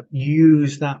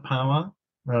 use that power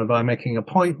by making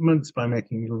appointments, by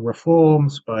making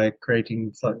reforms, by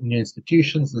creating new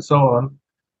institutions, and so on,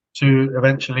 to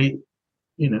eventually,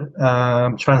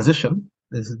 transition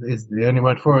is the only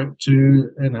word for it,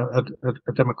 to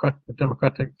a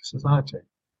democratic society.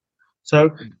 So,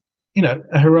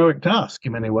 a heroic task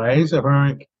in many ways, a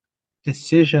heroic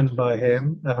decision by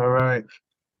him, a heroic.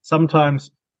 Sometimes,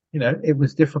 it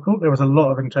was difficult. There was a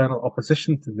lot of internal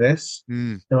opposition to this.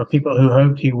 Mm. There were people who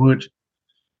hoped he would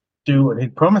do what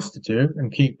he'd promised to do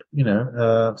and keep,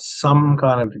 some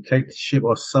kind of dictatorship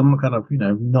or some kind of,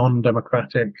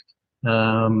 non-democratic,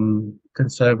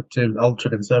 conservative,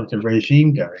 ultra-conservative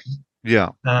regime going. Yeah.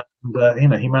 And,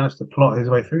 he managed to plot his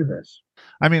way through this.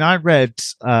 I mean, I read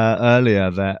earlier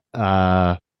that,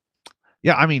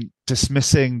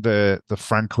 dismissing the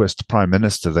Francoist prime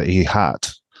minister that he had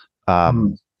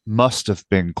must have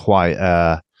been quite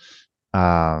a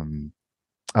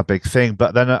big thing.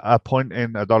 But then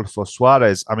appointing Adolfo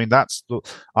Suarez, I mean,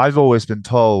 I've always been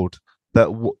told that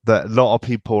that a lot of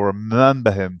people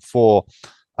remember him for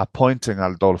appointing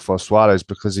Adolfo Suarez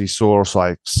because he saw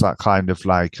like kind of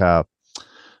like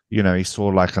he saw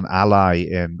like an ally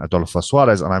in Adolfo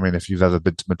Suarez. And I mean, if you've ever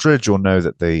been to Madrid, you'll know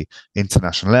that the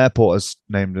international airport is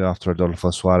named after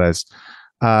Adolfo Suarez.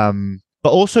 But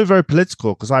also very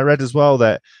political, because I read as well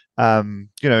that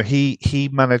he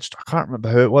managed, I can't remember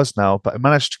who it was now, but he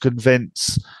managed to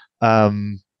convince I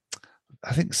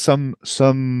think someone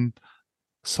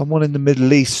in the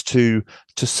Middle East to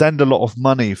send a lot of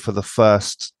money for the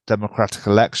first democratic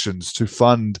elections to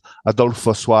fund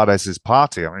Adolfo Suarez's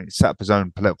party. I mean, he set up his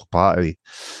own political party,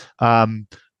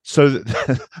 so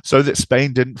that so that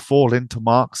Spain didn't fall into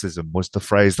Marxism was the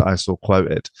phrase that I saw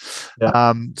quoted.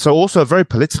 Yeah. So also very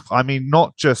political. I mean,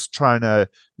 not just trying to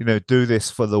do this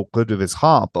for the good of his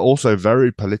heart, but also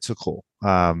very political.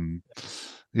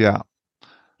 Yeah.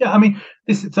 I mean,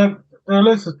 there are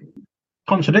loads of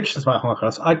contradictions about Juan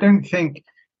Carlos. I don't think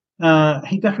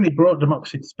he definitely brought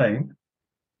democracy to Spain.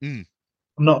 Mm.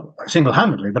 Not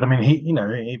single-handedly, but I mean,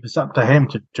 it was up to him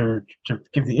to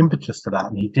give the impetus to that,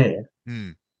 and he did.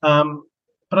 Mm.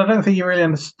 But I don't think he really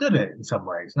understood it in some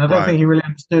ways, and I don't think he really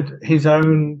understood his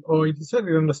own, or he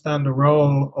certainly didn't understand the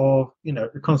role of,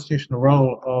 the constitutional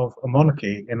role of a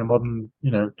monarchy in a modern,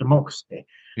 democracy.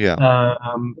 Yeah.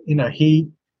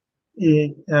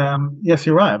 Yes,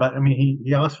 you're right. But I mean,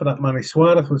 he asked for that money.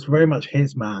 Suarez was very much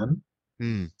his man.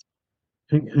 Mm.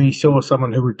 He saw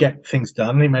someone who would get things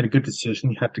done. He made a good decision.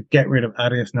 He had to get rid of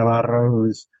Arias Navarro, who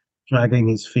was dragging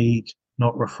his feet,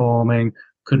 not reforming,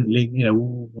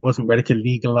 wasn't ready to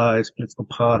legalize political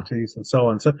parties and so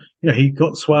on. So, he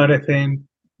got Suarez in.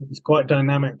 It was quite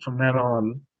dynamic from then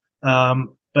on.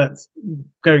 But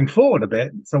going forward a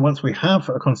bit, so once we have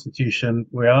a constitution,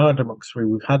 we are a democracy.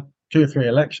 We've had 2 or 3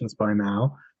 elections by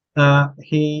now.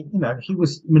 He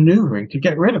was maneuvering to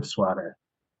get rid of Suarez.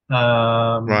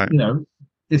 Right.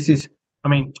 This is, I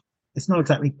mean, it's not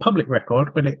exactly public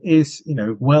record, but it is,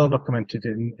 well documented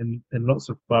in lots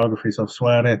of biographies of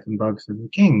Suarez and biographies of the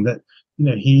king, that,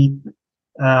 he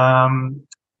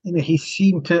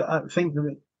seemed to think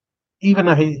that even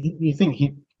though you think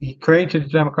he created a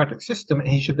democratic system,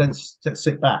 he should then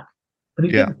sit back, but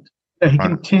he didn't. He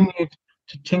continued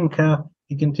to tinker.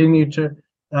 He continued to.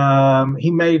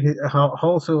 He made a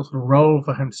whole sort of role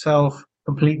for himself,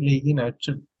 completely,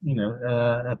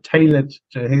 tailored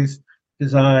to his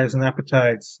desires and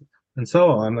appetites and so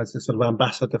on, as a sort of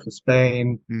ambassador for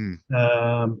Spain, who,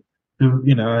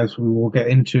 as we will get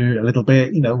into a little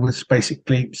bit, was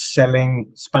basically selling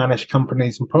Spanish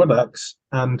companies and products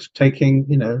and taking,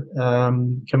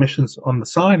 commissions on the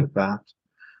side of that.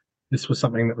 this was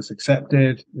something that was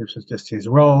accepted. This was just his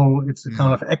role. It's a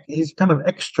kind Mm. of he's kind of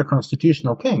extra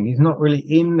constitutional king. He's not really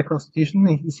in the constitution.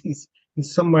 He's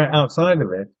somewhere outside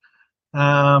of it.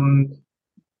 Um,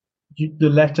 the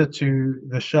letter to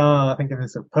the Shah, I think it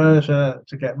is of Persia,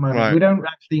 to get money. Right. We don't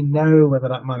actually know whether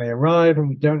that money arrived, and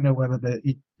we don't know whether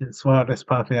the Suarez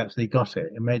party actually got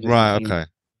it. It may just have Right. been.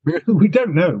 Okay. We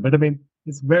don't know, but I mean,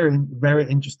 it's very, very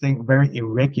interesting, very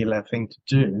irregular thing to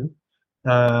do.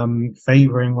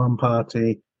 Favoring one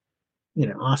party,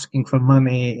 asking for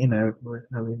money, I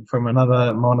mean, from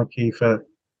another monarchy for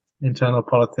internal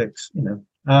politics,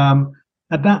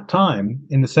 at that time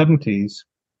in the 70s,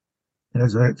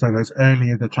 those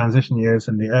earlier the transition years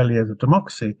and the early years of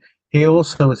democracy, he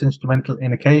also was instrumental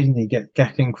in occasionally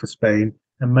getting for Spain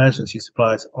emergency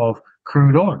supplies of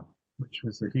crude oil, which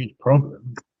was a huge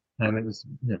problem. And it was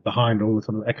behind all the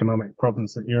sort of economic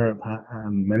problems that Europe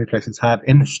and many places had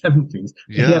in the 70s.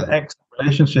 He had Yeah. excellent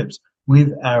relationships with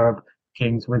Arab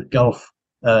kings, with Gulf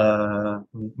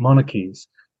monarchies.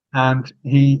 And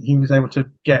he was able to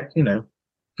get,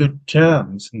 good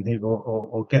terms and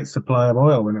or get supply of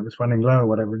oil when it was running low or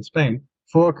whatever in Spain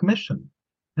for a commission.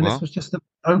 And this Well. was just an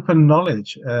open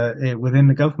knowledge within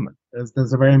the government.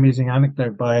 There's a very amusing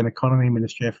anecdote by an economy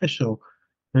ministry official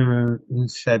who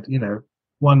said,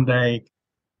 one day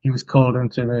he was called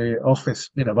into the office,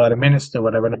 by the minister, or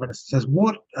whatever, and the minister says,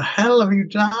 "What the hell have you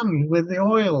done with the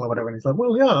oil or whatever?" And he's like,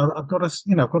 "Well, yeah, I've got us,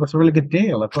 I've got us a really good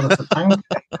deal. I've got us a tank."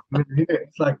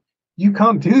 It's like, you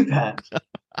can't do that.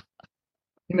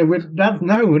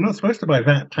 We're not supposed to buy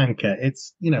that tanker.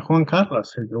 It's Juan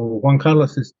Carlos, or Juan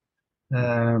Carlos is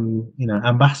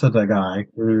ambassador guy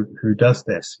who does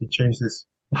this. He chooses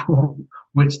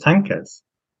which tankers.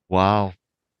 Wow.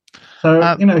 So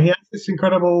Um, he has this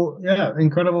incredible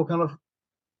kind of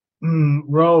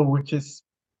role, which is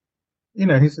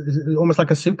he's almost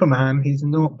like a Superman. He's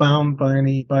not bound by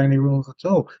any rules at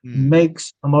all. He mm,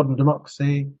 makes a modern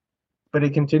democracy, but he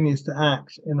continues to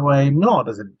act in a way not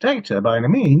as a dictator by any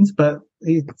means, but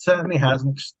he certainly has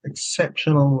an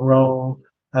exceptional role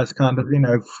as kind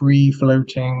of free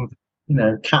floating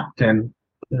captain.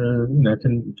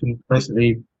 Can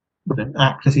basically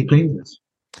act as he pleases.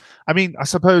 I mean, I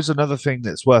suppose another thing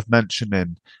that's worth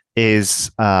mentioning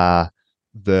is the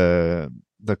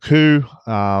the coup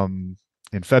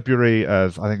in February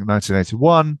of I think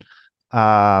 1981.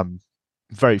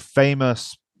 Very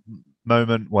famous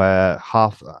moment where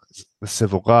half the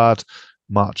civil guard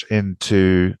march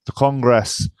into the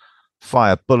Congress,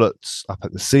 fire bullets up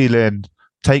at the ceiling,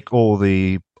 take all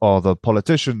the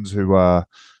politicians who were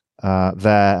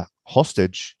there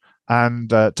hostage, and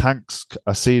tanks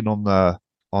are seen on the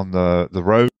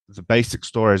road. The basic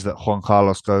story is that Juan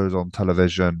Carlos goes on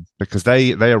television because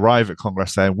they arrive at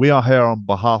Congress saying, "We are here on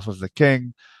behalf of the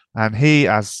king," and he,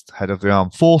 as head of the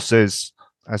armed forces,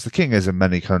 as the king is in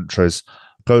many countries,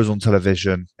 goes on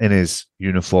television in his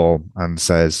uniform and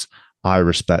says, "I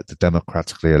respect the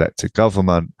democratically elected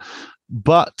government."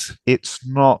 But it's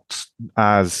not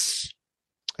as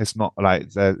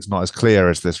clear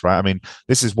as this, right? I mean,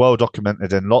 this is well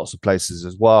documented in lots of places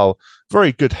as well.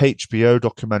 Very good HBO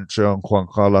documentary on Juan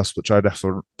Carlos, which I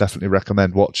definitely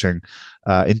recommend watching.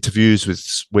 Interviews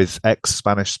with ex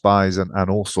Spanish spies and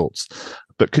all sorts.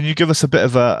 But can you give us a bit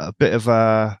of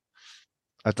the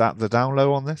down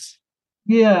low on this?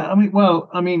 Yeah, I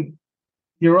mean,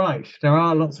 you're right. There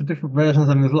are lots of different versions,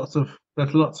 and there's lots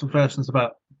of versions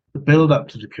about the build up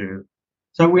to the coup.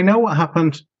 So we know what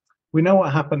happened. We know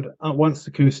what happened once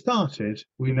the coup started.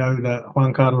 We know that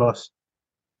Juan Carlos,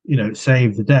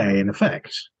 saved the day in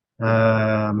effect.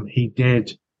 He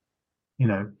did,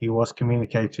 he was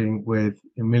communicating with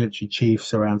military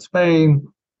chiefs around Spain,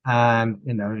 and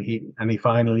he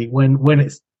finally, when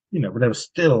it's, there were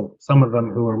still some of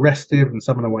them who were arrested, and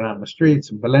some of them went out in the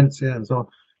streets in Valencia and so on.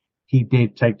 He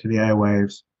did take to the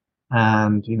airwaves,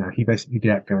 and he basically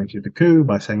deactivated the coup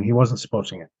by saying he wasn't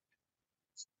supporting it,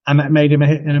 and it made him a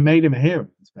hero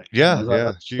in Spain. Yeah,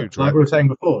 yeah, huge, Like right? we were saying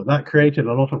before, that created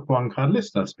a lot of Juan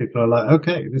Carlistas. People are like,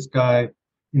 okay, this guy,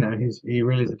 he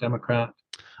really is a Democrat.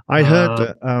 I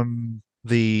heard Um, that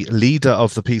the leader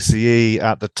of the PCE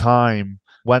at the time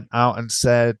went out and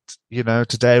said,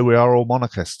 today we are all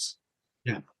monarchists.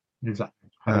 yeah, exactly.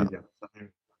 Yeah,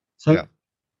 So, yeah.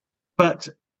 but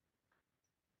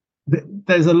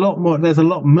there's a lot more. There's a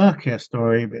lot murkier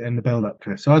story in the build up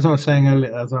to it. So as I was saying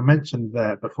earlier, as I mentioned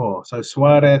there before, so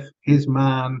Suarez, his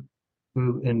man,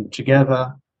 who in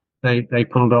together they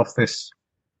pulled off this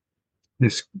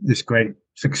great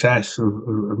success of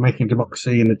making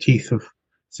democracy in the teeth of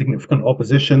significant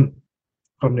opposition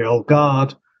from the old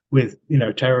guard, with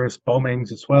terrorist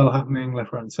bombings as well happening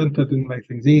left, right, and centre. Didn't make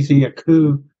things easy. A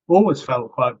coup always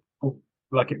felt quite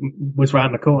like it was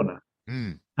round the corner.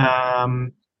 Mm.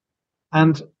 Um,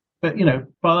 and but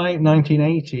by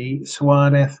 1980,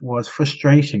 Suarez was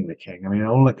frustrating the king. I mean,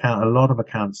 a lot of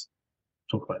accounts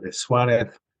talk about this.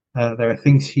 Suarez, there are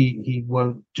things he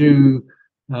won't do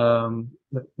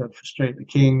that frustrate the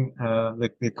king.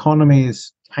 The economy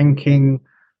is tanking.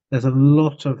 There's a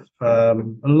lot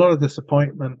of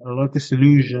disappointment, a lot of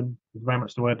disillusion. Is very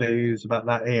much the word they use about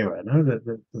that era. No,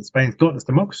 that Spain's got this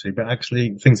democracy, but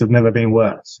actually things have never been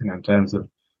worse. In terms of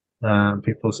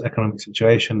people's economic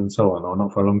situation and so on, or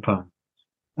not for a long time.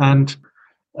 And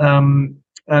um,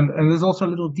 and there's also a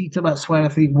little detail about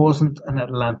Suarez. He wasn't an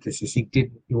Atlanticist.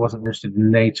 He wasn't interested in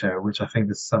NATO, which I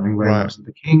think is something very Right. much that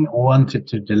the king wanted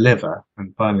to deliver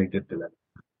and finally did deliver.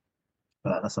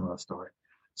 But that's another story.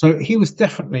 So he was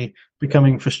definitely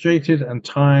becoming frustrated and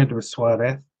tired with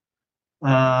Suarez.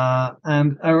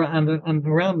 And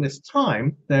around this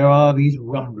time, there are these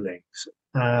rumblings.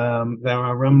 There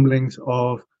are rumblings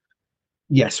of,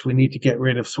 yes, we need to get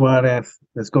rid of Suarez.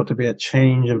 There's got to be a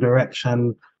change of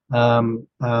direction.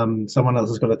 Someone else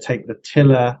has got to take the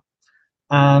tiller.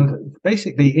 And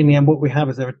basically, in the end, what we have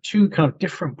is there are two kind of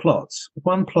different plots.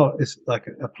 One plot is like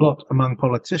a plot among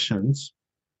politicians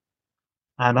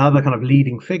and other kind of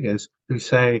leading figures who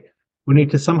say we need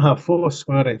to somehow force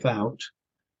Suarez out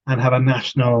and have a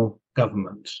national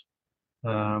government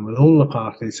with all the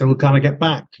parties. So we'll kind of get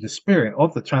back to the spirit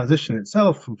of the transition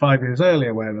itself from 5 years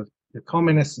earlier, where the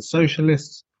communists, the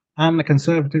socialists, and the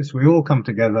conservatives, we all come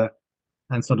together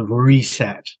and sort of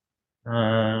reset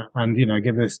and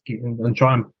give this and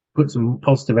try and put some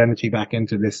positive energy back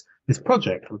into this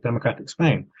project of democratic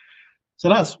Spain. So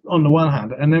that's on the one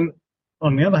hand, and then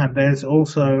on the other hand, there's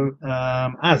also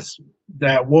as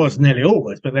there was nearly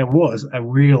always, but there was a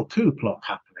real coup plot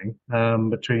happening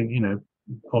between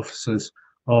officers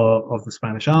of the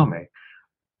Spanish army.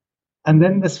 And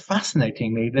then there's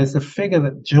a figure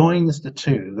that joins the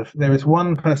two. There is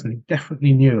one person who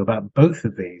definitely knew about both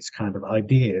of these kind of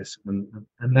ideas, and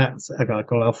that's a guy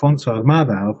called Alfonso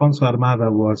Armada. Alfonso Armada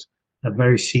was a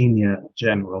very senior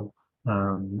general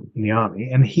in the army,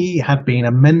 and he had been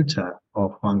a mentor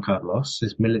of Juan Carlos,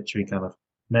 his military kind of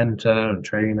mentor and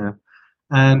trainer,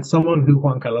 and someone who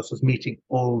Juan Carlos was meeting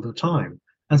all the time,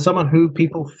 and someone who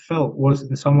people felt was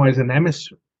in some ways an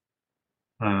emissary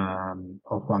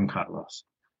of Juan Carlos.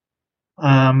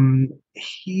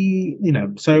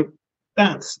 So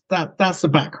that's the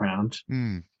background.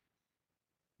 Mm.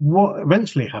 What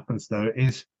eventually happens though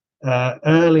is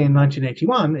early in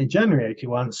 1981, in January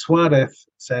 81, Suarez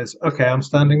says, "Okay, I'm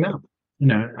standing up.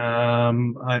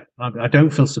 I don't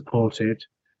feel supported."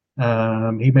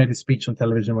 He made a speech on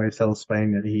television where he tells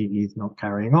Spain that he's not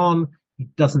carrying on. He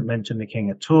doesn't mention the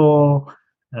king at all.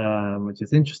 Which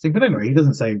is interesting. But anyway, he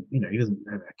doesn't say, he doesn't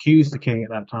accuse the king at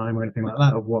that time or anything like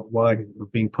that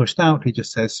of being pushed out. He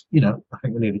just says, I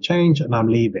think we need a change and I'm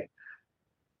leaving.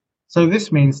 So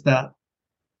this means that,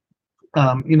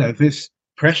 this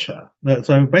pressure.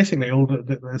 So basically,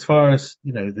 as far as,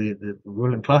 the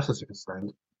ruling classes are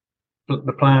concerned,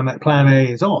 the plan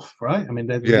A is off, right? I mean,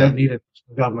 they don't need a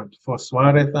government to force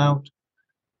Suarez out.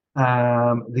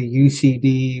 The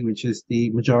UCD, which is the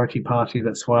majority party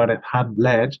that Suarez had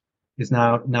led, is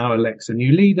now elects a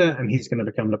new leader, and he's going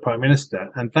to become the prime minister.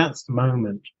 And that's the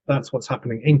moment. That's what's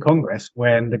happening in Congress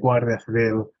when the Guardia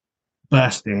Civil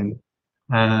burst in,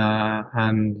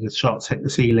 and the shots hit the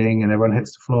ceiling, and everyone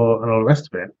hits the floor, and all the rest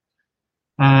of it.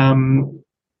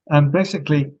 And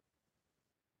basically,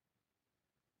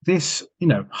 this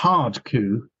hard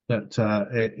coup that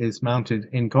is mounted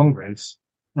in Congress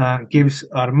gives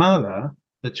Armada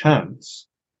the chance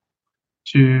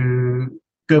to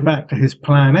go back to his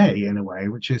plan A in a way,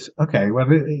 which is, okay, well,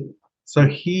 so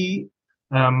he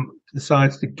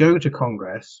decides to go to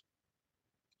Congress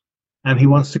and he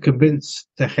wants to convince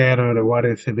Tejero, the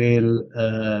Guardia Civil,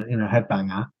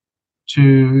 headbanger,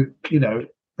 to,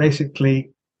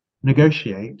 basically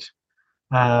negotiate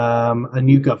a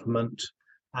new government.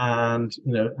 And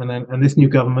this new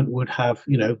government would have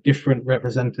different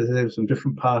representatives from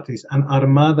different parties, and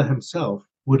Armada himself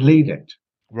would lead it.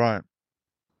 Right.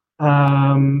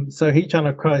 So he kind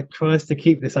of tries to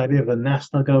keep this idea of a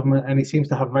national government, and he seems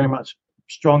to have very much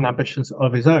strong ambitions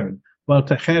of his own. Well,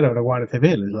 Tejero, the Guardia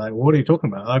Civil, is like, "What are you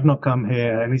talking about? I've not come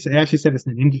here." And he actually said this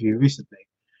in an interview recently.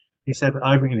 He said,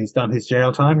 he's done his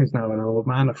jail time. He's now an old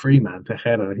man, a free man,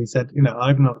 Tejero. He said,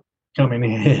 I've not come in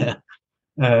here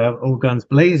all guns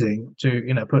blazing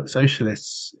to put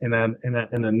socialists in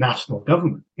a national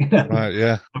government. Right.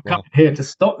 Yeah. I've come here to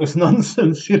stop this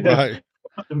nonsense. Right.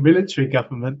 The military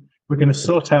government. We're going to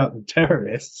sort out the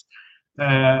terrorists,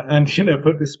 and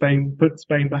put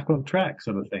Spain back on track,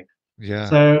 sort of thing. Yeah.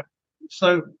 So,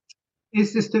 so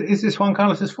is this Juan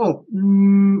Carlos's fault?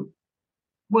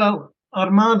 Well,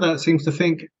 Armada seems to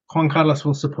think Juan Carlos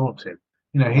will support him.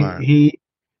 You know, Right. he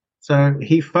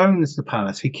phones the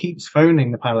palace. He keeps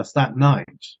phoning the palace that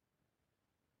night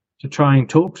to try and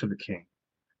talk to the king.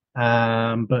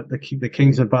 But the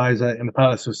king's advisor in the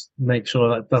palace was make sure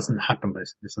that doesn't happen.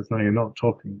 Basically, says no, you're not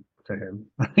talking to him.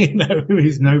 You know,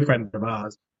 he's no friend of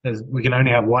ours. We can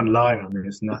only have one line on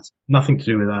this, and that's nothing to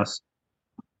do with us.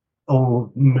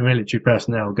 All military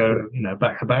personnel go,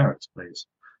 back to barracks, please.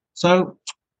 So,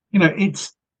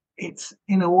 it's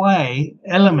in a way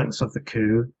elements of the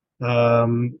coup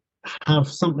have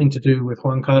something to do with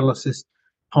Juan Carlos's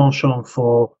penchant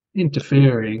for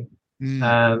interfering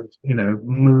Mm.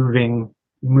 and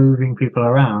moving people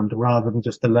around rather than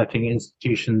just letting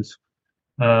institutions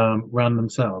run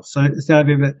themselves. So it's the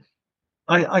idea that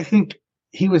I think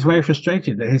he was very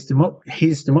frustrated that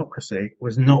his democracy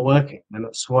was not working, and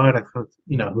that Suarez,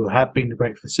 who had been the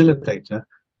great facilitator,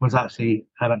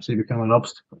 had actually become an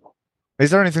obstacle.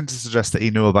 Is there anything to suggest that he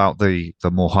knew about the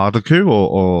more harder coup,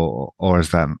 or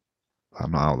is that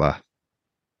I'm not out there?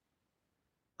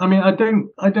 I mean, I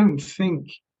don't think,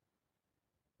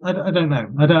 I don't know.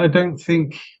 I don't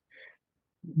think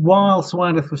while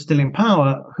Suarez was still in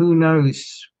power, who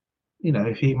knows?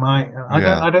 If he might.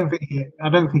 Yeah. I don't think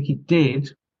he did.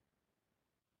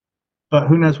 But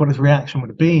who knows what his reaction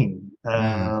would have been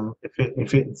Mm.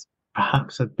 if it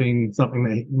perhaps had been something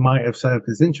that might have served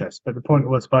his interest. But the point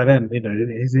was, by then,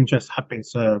 his interests had been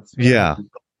served. Yeah.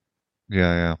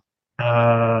 Yeah.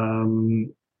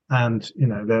 Um, and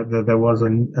there was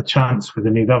a chance for the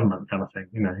new government, kind of thing.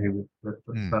 Mm.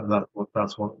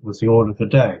 That's what was the order of the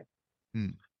day.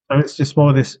 Mm. So it's just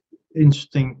more this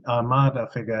interesting Armada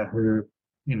figure who,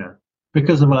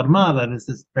 because of Armada, there's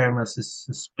this very much this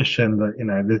suspicion that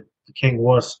the king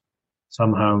was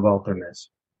somehow involved in this.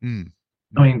 Mm.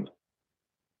 I mean,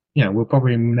 we'll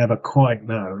probably never quite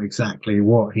know exactly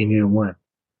what he knew and when.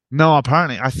 No,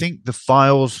 apparently, I think the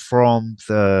files from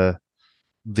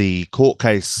the court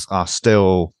case are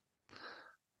still,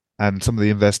 and some of the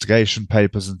investigation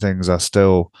papers and things are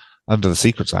still under the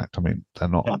Secrets Act. I mean, Yeah.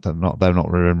 they're not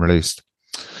been released.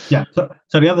 Yeah.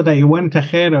 So the other day, Juan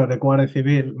Tejero, the Guardia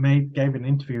Civil, gave an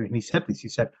interview and he said this. He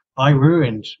said, I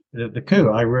ruined the coup.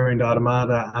 I ruined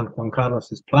Armada and Juan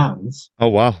Carlos's plans. Oh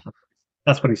wow.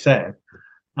 That's what he said.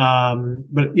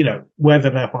 But whether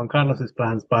they're Juan Carlos's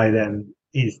plans by then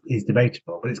is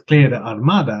debatable. But it's clear that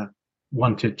Armada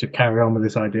wanted to carry on with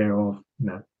this idea of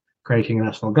creating a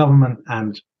national government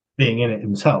and being in it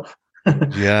himself.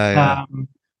 Yeah.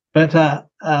 But that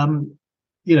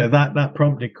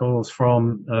prompted calls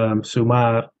from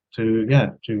Sumar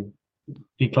to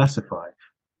declassify.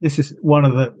 This is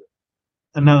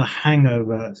another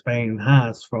hangover Spain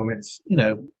has from its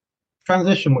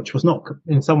transition, which was not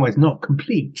in some ways not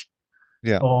complete,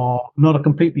 Yeah. or not a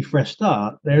completely fresh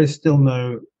start. There is still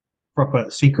no proper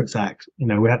Secrets Act.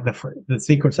 We have the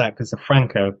Secrets Act is the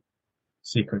Franco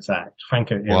Secrets Act,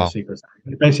 Franco era Wow. Secrets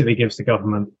Act. It basically gives the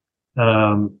government,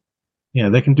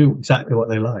 they can do exactly what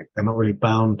they like. They're not really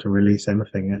bound to release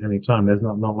anything at any time. There's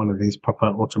not one of these proper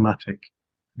automatic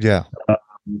Yeah.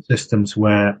 systems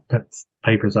where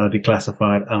papers are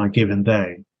declassified on a given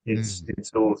day. It's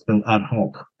all still ad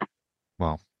hoc.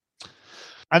 Wow.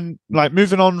 And like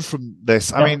moving on from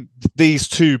this, I mean, these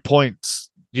 2 points,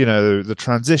 the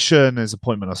transition, his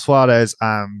appointment of Suarez,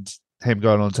 and him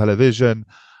going on television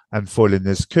and foiling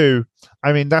this coup.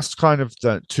 I mean, that's kind of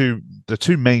the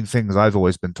two main things I've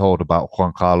always been told about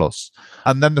Juan Carlos.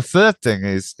 And then the third thing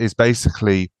is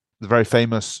basically the very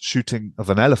famous shooting of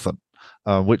an elephant,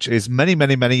 which is many,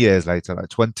 many, many years later, like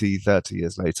 20, 30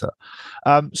 years later.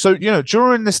 So,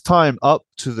 during this time up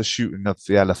to the shooting of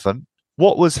the elephant,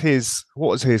 what was his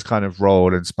kind of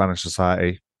role in Spanish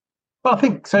society? Well, I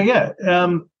think so. Yeah,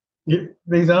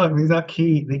 these are the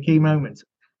key moments.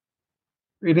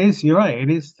 It is. You're right. It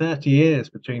is 30 years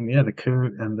between the coup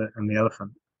and the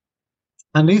elephant,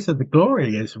 and these are the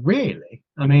glory years, really.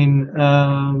 I mean,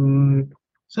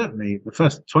 certainly the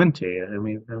first 20. I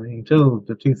mean, until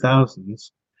the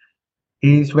 2000s,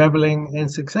 he's reveling in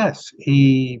success.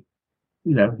 He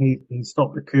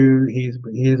stopped the coup.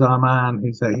 He's our man.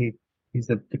 He's the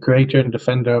creator and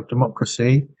defender of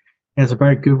democracy. He has a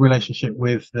very good relationship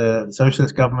with the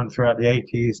socialist government throughout the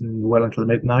 80s and well into the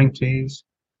mid 90s.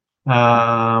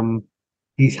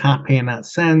 He's happy in that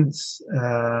sense.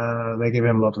 They give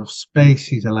him a lot of space.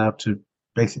 He's allowed to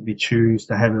basically choose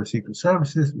the head of the Secret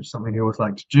Services, which is something he always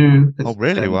liked to do. Oh,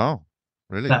 really? Wow.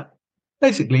 Really?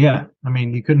 Basically, yeah. I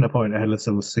mean, you couldn't appoint a head of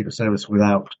the Secret Service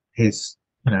without his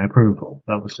approval.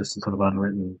 That was just a sort of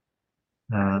unwritten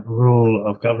rule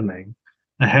of governing.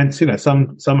 And hence,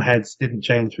 some heads didn't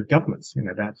change with governments. They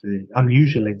actually,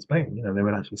 unusually in Spain, they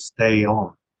would actually stay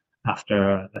on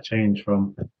after a change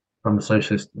from the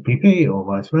socialist to the PP or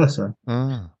vice versa.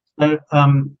 Ah. So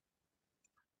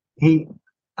he,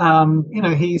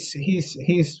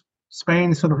 he's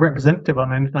Spain's sort of representative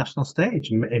on the international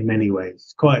stage in many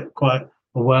ways. Quite a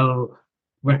well-known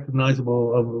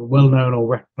or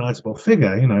recognizable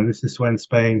figure. This is when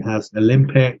Spain has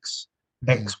Olympics,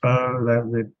 Mhm.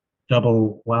 Expo, the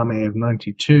double whammy of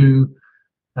 '92.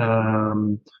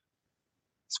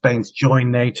 Spain's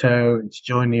joined NATO, it's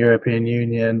joined the European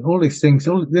Union, all these things,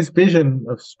 all this vision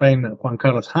of Spain that Juan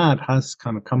Carlos had has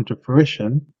kind of come to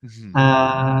fruition. Mhm.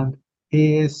 And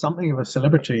he is something of a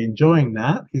celebrity enjoying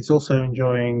that. He's also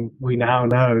enjoying, we now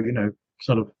know,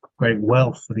 sort of great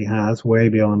wealth that he has way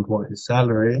beyond what his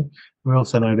salary. We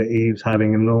also know that Eve's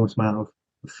having an enormous amount of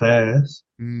affairs,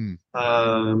 Mm.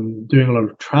 doing a lot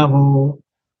of travel,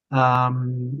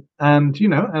 and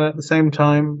at the same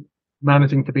time,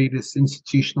 managing to be this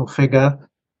institutional figure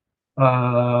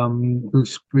who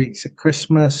speaks at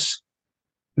Christmas,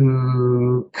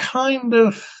 who kind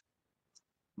of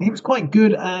he was quite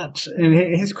good at in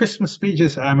his Christmas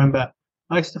speeches. I remember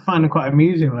I used to find them quite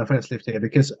amusing when I first lived here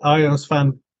because I always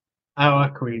found our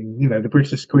Queen, the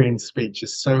British Queen's speech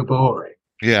is so boring.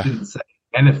 Yeah. Didn't say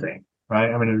anything,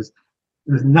 right? I mean,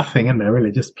 there was nothing in there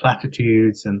really, just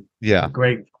platitudes and Yeah. we're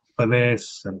grateful for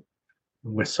this and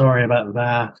we're sorry about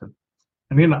that.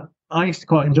 And I used to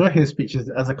quite enjoy his speeches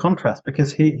as a contrast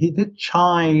because he did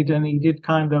chide and he did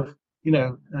kind of,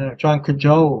 try and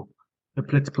cajole the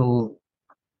political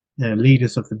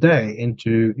leaders of the day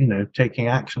into taking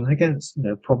action against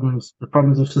the problems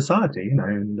of society,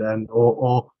 and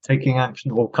or taking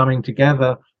action or coming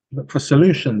together for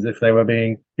solutions if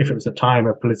it was a time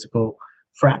of political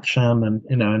fraction and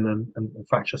and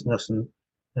fractiousness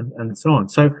and so on.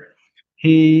 So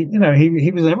he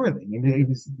was everything. He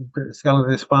was the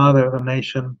scholar's father of a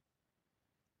nation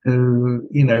who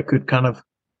could kind of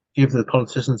give the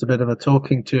politicians a bit of a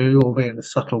talking to, albeit in a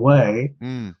subtle way.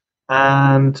 Mm.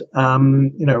 And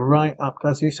right up,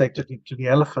 as you say, to the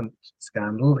elephant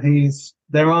scandal,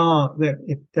 there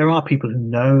are people who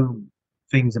know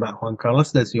things about Juan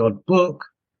Carlos. There's the odd book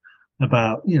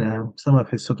about some of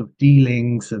his sort of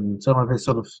dealings and some of his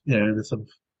sort of the sort of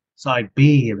side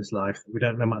B of his life that we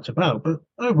don't know much about. But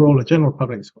overall, the general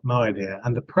public's got no idea,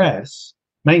 and the press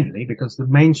mainly because the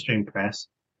mainstream press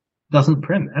doesn't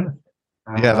print anything.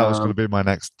 Yeah, that was going Um, to be my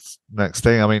next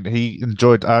thing. I mean, he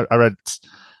enjoyed. I read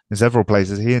in several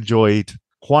places he enjoyed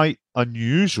quite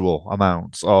unusual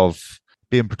amounts of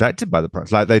being protected by the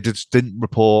press. Like they just didn't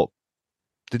report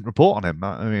on him.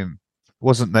 I mean, it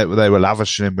wasn't that they were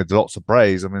lavishing him with lots of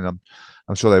praise. I mean,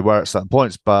 I'm sure they were at certain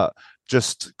points, but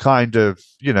just kind of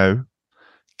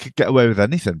could get away with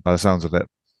anything by the sounds of it.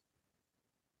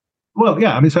 well,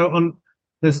 yeah, I mean, so on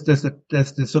there's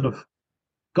the sort of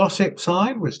gossip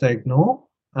side which they ignore.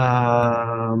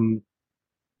 Um,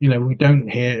 we don't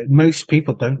hear most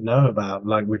people don't know about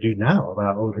like we do now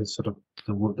about all his sort of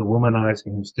the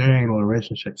womanizing he was doing, all the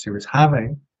relationships he was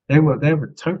having. They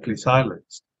were totally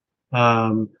silenced.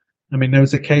 Um, I mean, there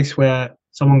was a case where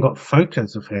someone got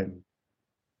photos of him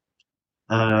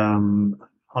um,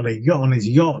 on a yacht, on his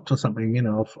yacht or something,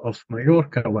 off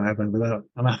Mallorca or whatever.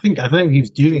 And I don't think he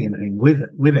was doing anything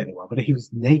with anyone, but he was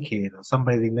naked or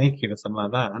somebody naked or something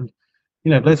like that.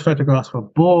 And those photographs were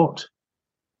bought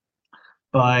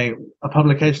by a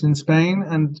publication in Spain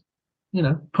and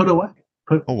put away,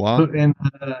 put Oh wow. put in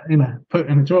put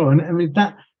in a drawer. And I mean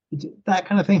that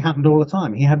kind of thing happened all the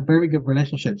time. He had very good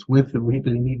relationships with the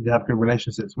people he needed to have good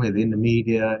relationships with in the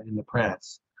media, in the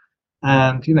press.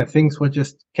 And things were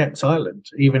just kept silent,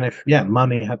 even if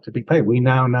money had to be paid. We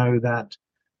now know that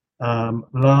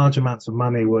large amounts of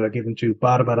money were given to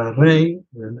Barbara Rey,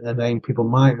 a name people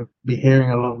might be hearing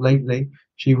a lot lately.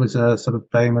 She was a sort of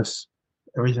famous,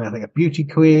 originally I think a beauty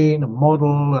queen, a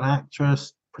model, an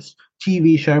actress,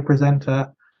 TV show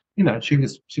presenter. She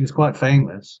was quite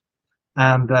famous,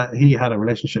 and he had a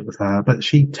relationship with her, but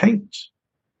she taped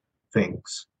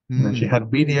things. She Mm. had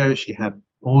videos, she had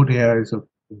audios of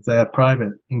their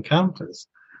private encounters.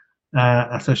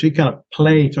 So she kind of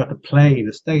tried to play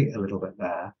the state a little bit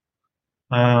there.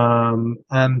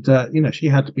 And she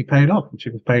had to be paid off, and she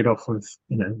was paid off with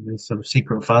these sort of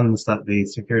secret funds that the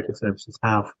security services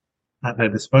have at their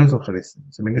disposal for these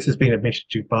things. I mean, this has been admitted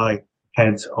to by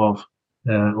heads of,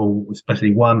 or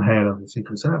especially one head of the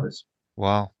Secret Service.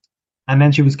 Wow. And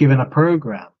then she was given a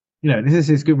program. This is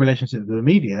his good relationship with the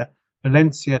media.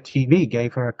 Valencia TV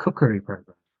gave her a cookery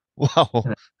program. Wow.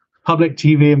 Public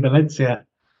TV in Valencia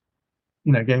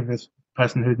gave this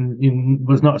person who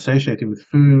was not associated with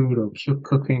food or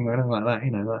cooking or anything like that.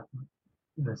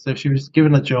 So she was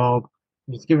given a job.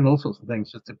 She was given all sorts of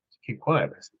things just to keep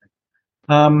quiet, basically.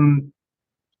 Um,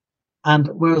 and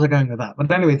where was I going with that?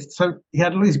 But anyway, so he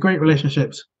had all these great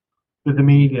relationships with the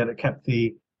media that kept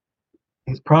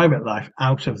his private life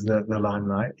out of the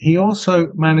limelight. He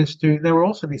also managed to. There were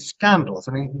also these scandals.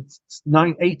 I mean,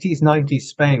 80s, 90s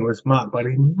Spain was marked by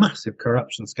these massive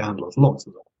corruption scandals, lots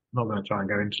of them. I'm not going to try and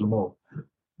go into them all,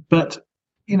 but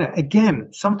again,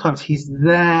 sometimes he's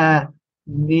there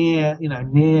near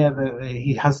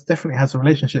he definitely has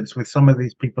relationships with some of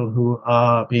these people who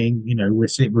are being,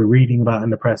 we're reading about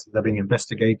in the press that they're being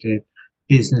investigated,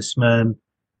 businessmen,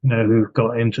 who've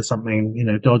got into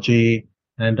something, dodgy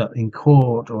and end up in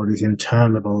court, or these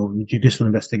internal judicial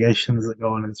investigations that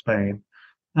go on in Spain.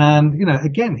 And,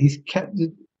 again, he's kept,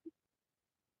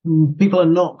 people are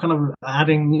not kind of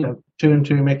adding, two and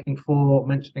two, making four,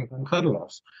 mentioning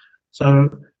Cuddle-offs. So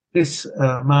this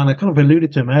man, I kind of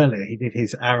alluded to him earlier. He did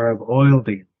his Arab oil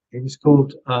deal. He was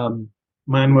called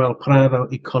Manuel Prado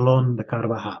y Colón de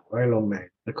Carvajal. Very long name.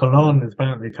 The Colón is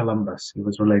apparently Columbus. He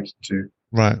was related to.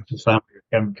 Right. His family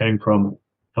came from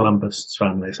Columbus'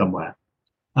 family somewhere.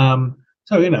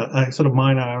 So a sort of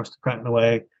minor aristocrat in a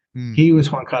way. He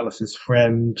was Juan Carlos's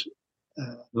friend,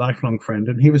 lifelong friend,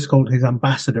 and he was called his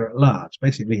ambassador at large.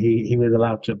 Basically, he was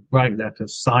allowed to write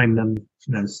letters, sign them,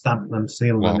 stamp them,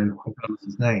 seal them in Juan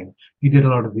Carlos's name. He did a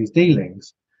lot of these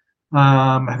dealings.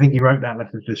 I think he wrote that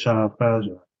letter to Shah of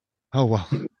Persia. Oh wow!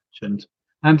 And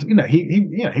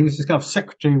he was this kind of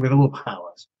secretary with all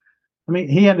powers. I mean,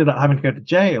 he ended up having to go to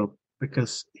jail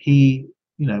because he,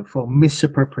 for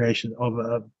misappropriation of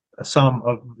a sum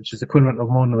of which is equivalent of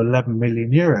more than 11 million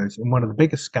euros in one of the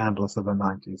biggest scandals of the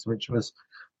 90s, which was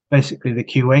basically the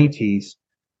Kuwaitis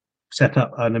set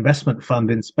up an investment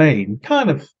fund in Spain, kind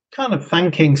of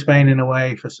thanking Spain in a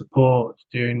way for support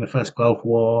during the first Gulf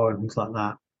War and things like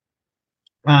that.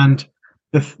 And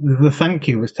the thank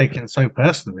you was taken so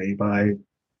personally by,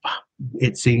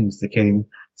 it seems, the king,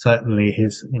 certainly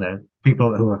his,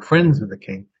 people who were friends with the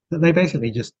king, that they basically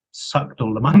just sucked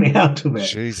all the money out of it.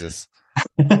 Jesus.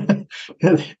 They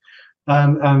sort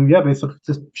of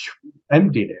just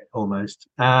emptied it almost.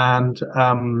 And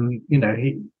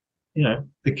the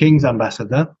king's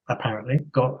ambassador apparently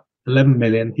got 11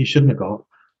 million he shouldn't have got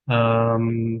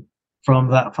from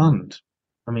that fund.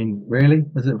 I mean, really,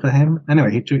 was it for him?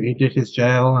 Anyway, he did his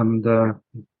jail and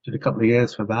did a couple of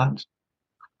years for that.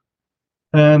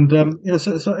 And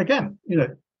so again,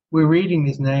 we're reading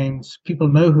these names. People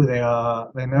know who they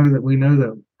are. They know that we know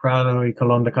that Prado y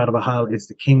Colón de Carvajal is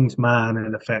the king's man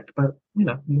in effect. But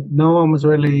no one was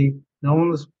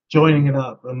joining it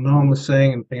up, and no one was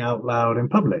saying anything out loud in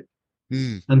public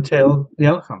until the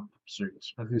elephant pursuit,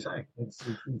 as you say. It's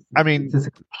a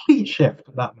complete shift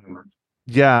at that moment.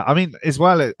 Yeah, I mean, as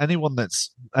well, anyone that's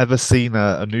ever seen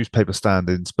a newspaper stand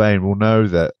in Spain will know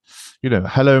that,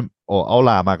 Hello or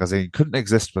Hola magazine couldn't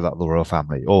exist without the royal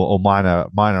family or minor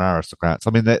aristocrats.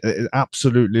 I mean, they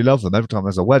absolutely love them. Every time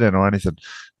there's a wedding or anything,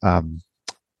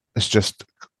 it's just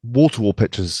wall-to-wall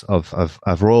pictures of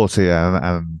royalty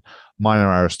and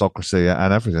minor aristocracy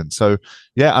and everything. So,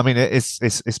 yeah, I mean,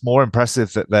 it's more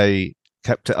impressive that they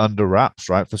kept it under wraps,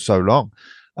 right, for so long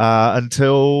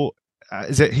until.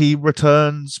 Is it he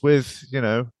returns with,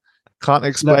 can't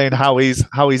explain how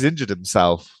he's injured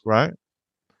himself, right?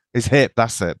 His hip,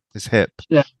 that's it. His hip.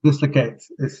 Yeah,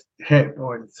 dislocates his hip,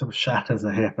 or it sort of shatters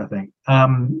a hip, I think.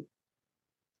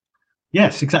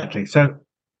 Yes, exactly. So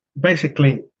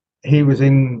basically, he was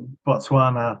in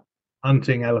Botswana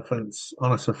hunting elephants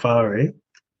on a safari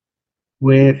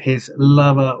with his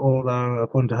lover, although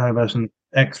according to her version,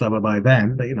 ex-lover by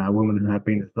then, but a woman who had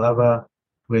been his lover,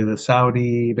 with a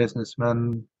Saudi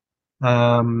businessman.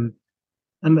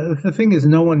 And the thing is,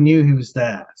 no one knew he was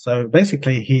there. So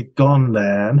basically, he'd gone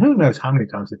there, and who knows how many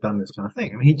times he'd done this kind of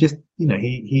thing. I mean, he just,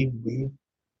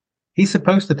 he's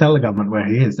supposed to tell the government where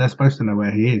he is. They're supposed to know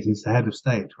where he is. He's the head of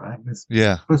state, right?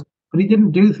 Yeah. But he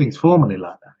didn't do things formally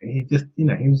like that. He just,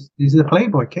 he's the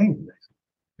Playboy king, basically.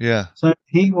 Yeah. So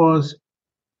he was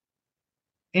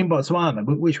in Botswana,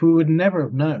 which we would never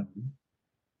have known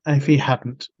if he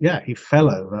hadn't. He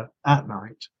fell over at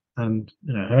night and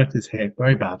hurt his hip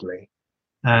very badly.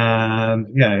 And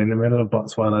in the middle of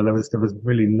Botswana, there was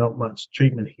really not much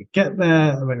treatment he could get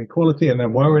there of any quality, and they're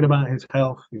worried about his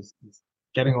health. He's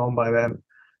getting on by then,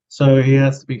 so he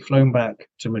has to be flown back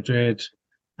to Madrid.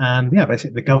 And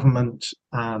basically the government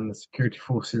and the security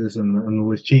forces and all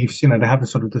the chiefs, they have to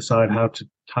sort of decide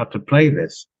how to play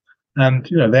this, and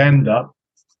they end up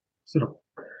sort of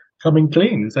coming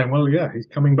clean and saying, well, he's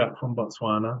coming back from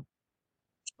Botswana.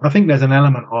 I think there's an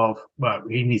element of, well,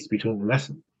 he needs to be taught a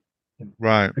lesson,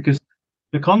 Right. because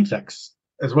the context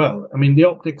as well. I mean, the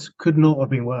optics could not have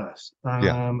been worse.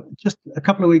 Yeah. Just a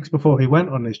couple of weeks before he went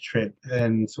on this trip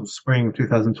in sort of spring of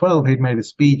 2012, he'd made a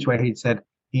speech where he'd said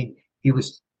he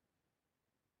was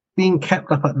being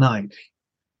kept up at night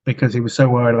because he was so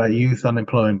worried about youth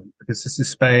unemployment. Because this is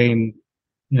Spain,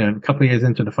 a couple of years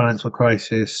into the financial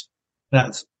crisis,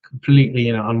 that's completely,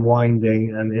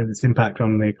 unwinding, and its impact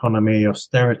on the economy.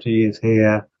 Austerity is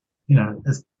here.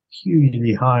 There's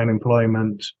hugely high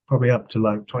unemployment, probably up to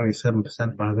like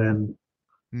 27% by then.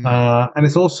 Mm. And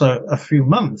it's also a few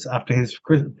months after his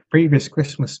previous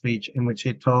Christmas speech, in which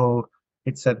it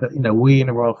said that, we in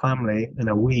the royal family,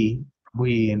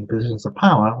 we in positions of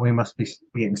power, we must be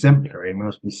exemplary, and we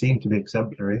must be seen to be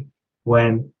exemplary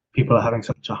when people are having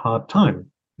such a hard time.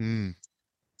 Mm.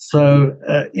 So,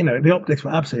 the optics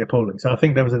were absolutely appalling. So I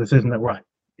think there was a decision that, right,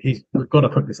 we've got to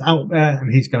put this out there,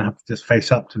 and he's going to have to just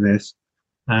face up to this.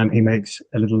 And he makes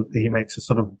a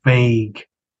sort of vague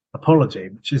apology,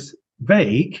 which is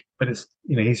vague, but it's,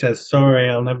 he says, sorry,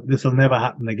 this will never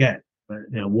happen again. But,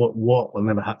 what will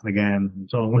never happen again, and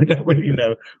so on. We don't really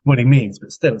know what he means,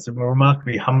 but still, it's a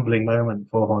remarkably humbling moment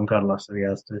for Juan Carlos that he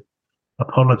has to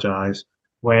apologize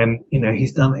when,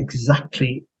 he's done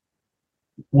exactly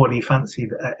what he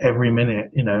fancied at every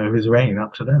minute, of his reign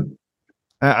up to then.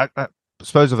 I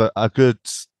suppose of a good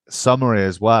summary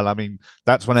as well. I mean,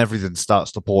 that's when everything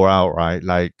starts to pour out, right?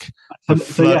 Like the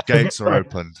floodgates are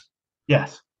opened.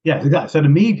 Yes, exactly. So the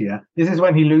media, this is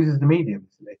when he loses the media,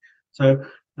 basically. So,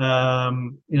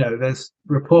 there's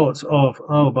reports of,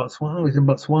 Botswana, he's in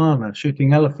Botswana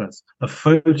shooting elephants. A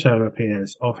photo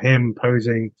appears of him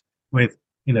posing with,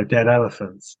 dead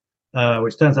elephants,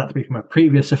 which turns out to be from a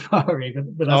previous safari.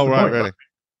 But that's the point. Really?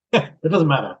 It doesn't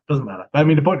matter. I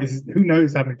mean, the point is, who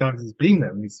knows how many times he's been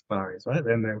there in these safaris, right?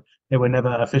 Then they were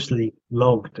never officially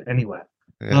logged anywhere.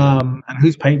 Yeah. And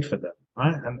who's paid for them,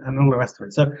 right? And all the rest of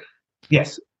it. So,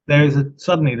 yes,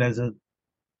 the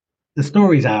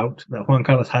story's out that Juan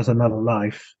Carlos has another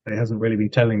life that he hasn't really been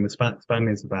telling the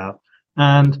Spaniards about,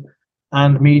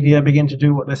 and media begin to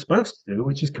do what they're supposed to do,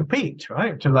 which is compete,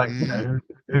 right? To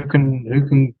who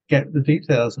can get the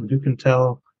details and who can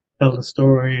tell the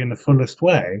story in the fullest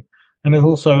way. And there's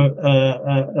also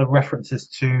references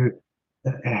to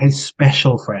his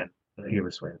special friend that he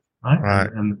was with, right?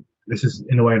 Right. And this is,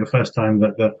 in a way, the first time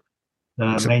that the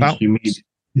mainstream media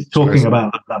is Sorry. talking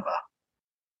about a lover.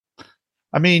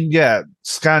 I mean, yeah,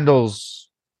 scandals.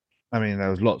 I mean, there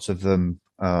was lots of them,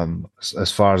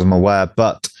 as far as I'm aware,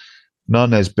 but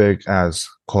none as big as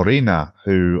Corina,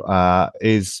 who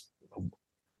is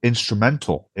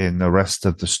instrumental in the rest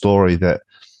of the story that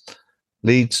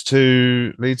leads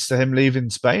to him leaving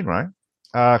Spain, right?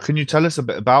 Can you tell us a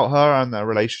bit about her and their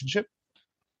relationship?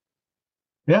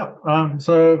 Yeah.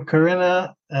 So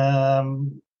Corina,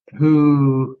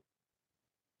 who,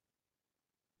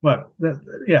 well,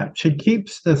 she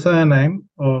keeps the surname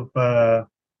of her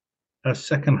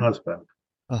second husband,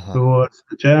 who was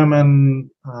a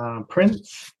German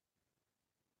prince.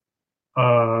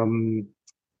 And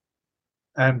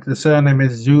the surname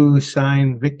is Zu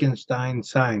Sein Wittgenstein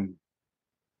Sein.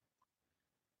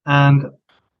 And,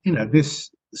 this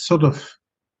sort of,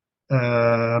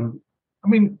 so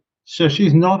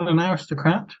she's not an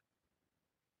aristocrat,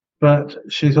 but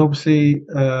she's obviously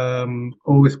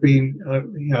always been,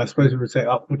 I suppose we would say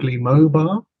upwardly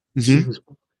mobile. Mm-hmm. She was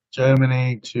born in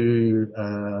Germany to,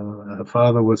 her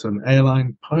father was an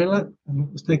airline pilot, if I'm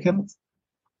not mistaken.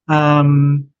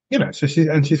 So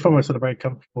she's from a sort of very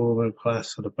comfortable middle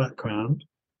class sort of background,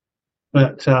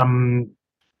 but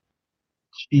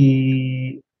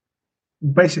she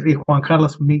basically, Juan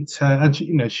Carlos meets her, and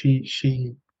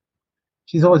she's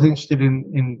always interested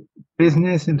in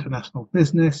business, international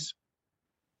business.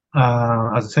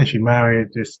 As I say, she married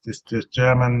this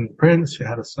German prince. She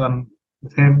had a son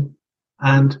with him,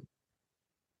 and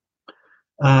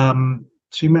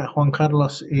she met Juan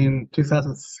Carlos in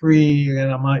 2003,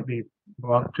 and I might be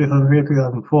wrong, 2003 or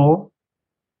 2004,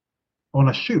 on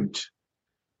a shoot.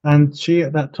 And she,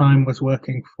 at that time, was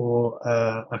working for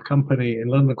a company in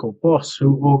London called Boss,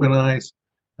 who organised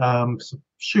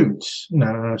shoots,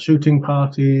 shooting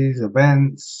parties,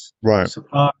 events, right,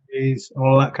 safaris,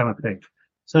 all that kind of thing.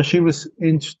 So she was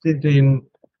interested in,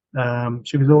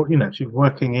 she was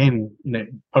working in,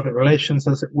 public relations,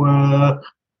 as it were,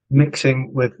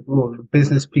 mixing with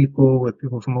business people, with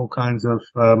people from all kinds of,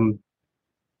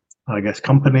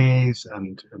 companies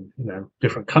and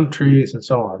different countries and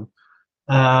so on.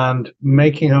 And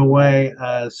making her way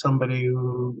as somebody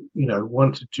who,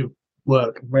 wanted to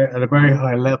work at a very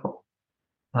high level.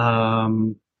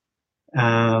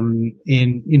 in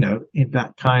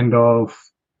that kind of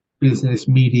business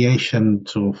mediation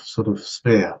sort of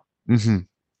sphere. Hmm.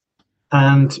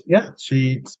 And yeah,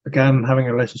 she began having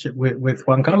a relationship with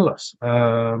Juan Carlos,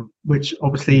 which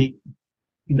obviously,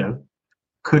 you know,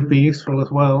 could be useful as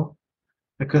well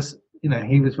because,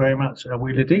 he was very much a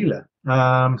wheeler dealer.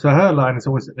 So her line is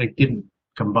always that they didn't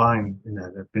combine,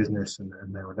 their business and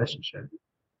their relationship,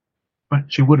 but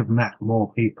she would have met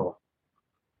more people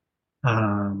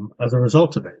as a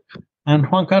result of it.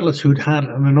 And Juan Carlos, who'd had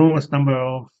an enormous number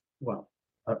of, well,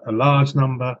 a large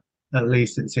number, at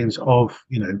least it seems, of,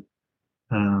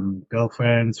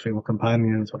 girlfriends, female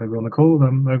companions, whatever you want to call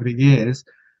them, over the years,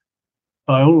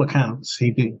 by all accounts,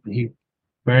 he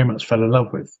very much fell in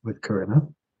love with Corinna.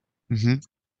 Hmm.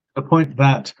 The point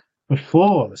that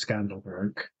before the scandal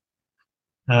broke,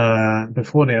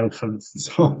 before the elephants and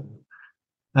so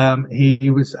on, he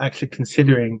was actually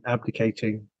considering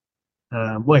abdicating.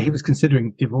 He was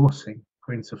considering divorcing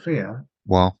Queen Sophia,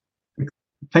 Wow.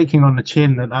 taking on the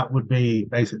chin that would be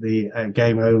basically a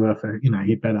game over for,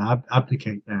 he'd better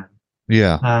abdicate then.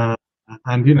 Yeah. Uh,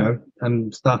 and,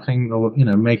 and starting or,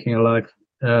 making a life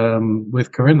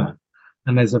with Corinna.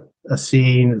 And there's a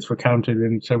scene that's recounted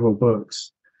in several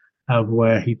books of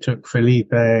where he took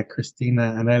Felipe,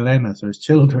 Christina, and Elena, so his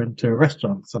children, to a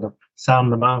restaurant, sort of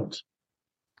sound them out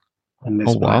on Oh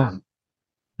this wow.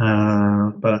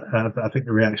 plan. But I think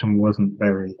the reaction wasn't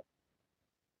very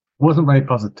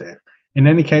positive. In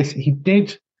any case, he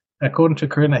did, according to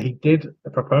Corinna, he did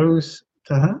propose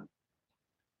to her.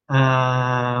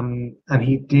 And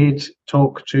he did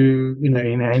talk to,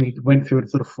 and he went through a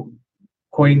sort of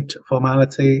quaint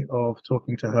formality of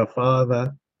talking to her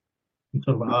father and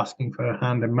sort of asking for her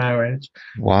hand in marriage.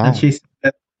 And Wow.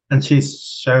 she's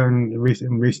shown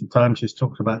in recent times, she's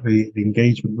talked about the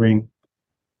engagement ring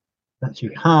that she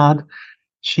had.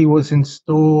 She was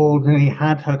installed, and he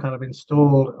had her kind of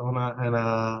installed in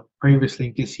a previously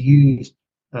disused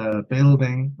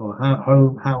building or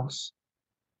home house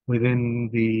within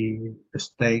the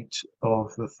estate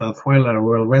of the Zarzuela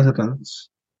royal residence.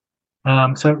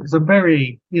 So it's a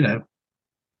very,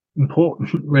 important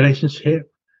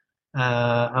relationship,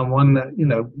 and one that,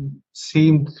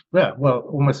 seemed,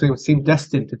 almost it seemed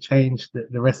destined to change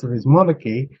the rest of his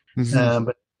monarchy. Hmm.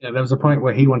 But there was a point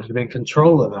where he wanted to be in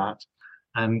control of that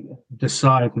and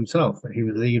decide himself that he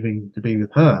was leaving to be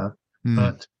with her, Mm.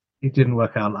 but it didn't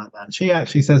work out like that. She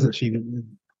actually says that she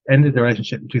ended the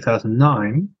relationship in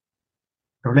 2009,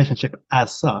 a relationship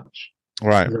as such,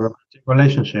 Right. as a romantic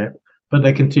relationship, but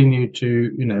they continued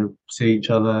to, see each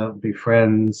other, be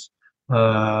friends,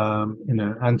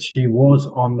 and she was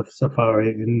on the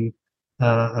safari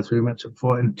as we mentioned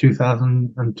before, in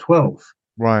 2012.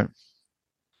 Right.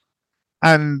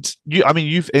 And I mean,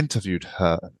 you've interviewed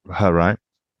her, right?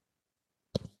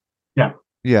 Yeah.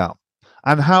 Yeah.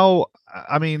 And how,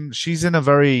 I mean, she's in a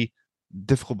very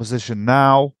difficult position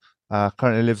now,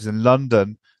 currently lives in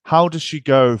London. How does she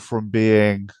go from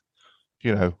being,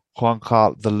 the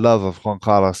love of Juan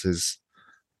Carlos is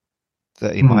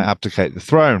that he might Mm. abdicate the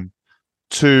throne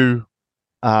to,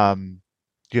 um,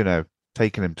 you know,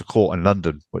 taking him to court in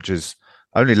London, which is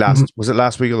only Mhm. was it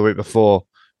last week or the week before,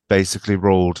 basically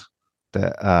ruled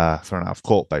that thrown out of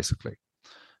court, basically.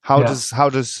 Yeah. How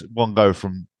does one go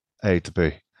from A to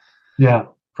B? Yeah.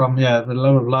 From, the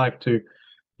love of life to,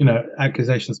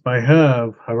 accusations by her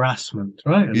of harassment,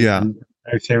 right? Yeah, And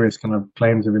very serious kind of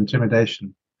claims of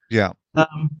intimidation. yeah,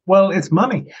 Well, it's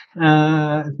money.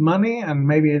 It's money, and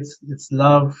maybe it's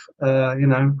love.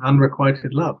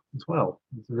 Unrequited love as well.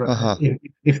 uh-huh,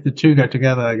 If the two go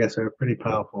together, I guess they're a pretty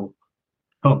powerful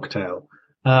cocktail.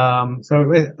 So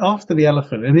after the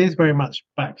elephant, it is very much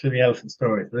back to the elephant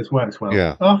story. So this works well.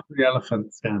 yeah, After the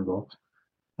elephant scandal,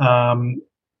 um,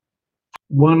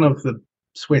 one of the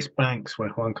Swiss banks where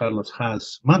Juan Carlos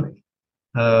has money,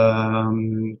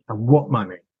 and what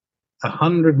money?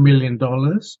 $100 million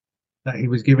that he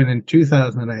was given in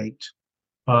 2008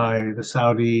 by the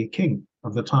Saudi king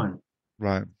of the time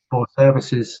right, for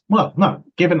services. Well, no,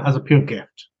 given as a pure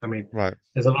gift. I mean, right,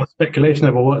 there's a lot of speculation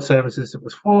over what services it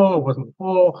was for, or wasn't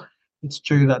for. It's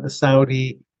true that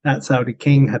that Saudi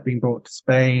king had been brought to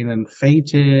Spain and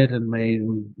feted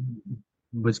and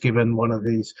was given one of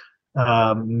these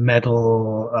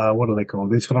medal, what are they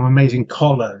called? These kind of amazing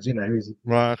collars, he's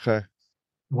right, okay,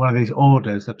 one of these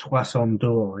orders, the Toison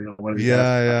d'Or, one of these yeah,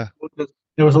 aristocratic yeah, orders.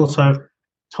 There was also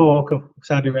talk of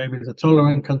Saudi Arabia as a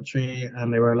tolerant country,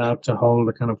 and they were allowed to hold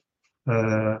a kind of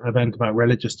event about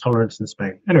religious tolerance in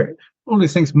Spain. Anyway, all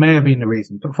these things may have been the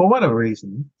reason, but for whatever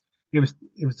reason, it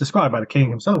was described by the king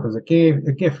himself as a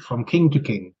gift from king to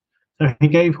king. So he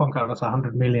gave Juan Carlos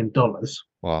 $100 million.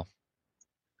 wow,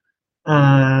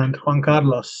 and Juan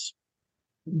Carlos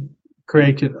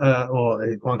created, or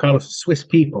Juan Carlos' Swiss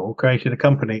people created a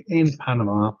company in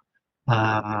Panama,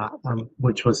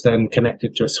 which was then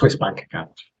connected to a Swiss bank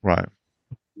account, Right.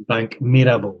 Bank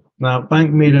Mirabeau. Now, the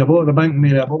Bank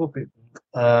Mirabeau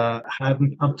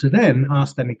hadn't up to then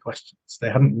asked any questions. They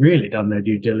hadn't really done their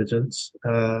due diligence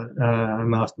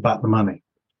and asked about the money.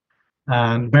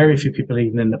 And very few people,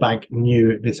 even in the bank,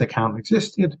 knew this account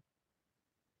existed.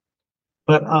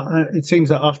 But it seems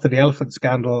that after the elephant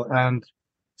scandal and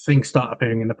things start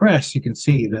appearing in the press, you can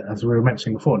see that, as we were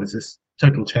mentioning before, there's this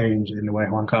total change in the way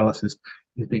Juan Carlos is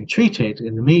being treated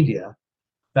in the media.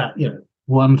 That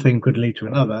one thing could lead to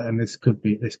another, and this could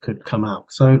come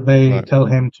out. So they tell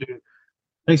him to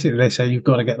basically, they say, you've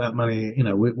got to get that money.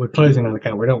 We're closing an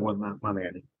account. We don't want that money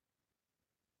anymore.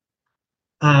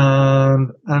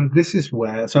 And this is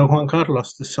where Juan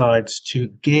Carlos decides to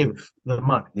give the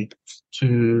money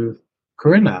to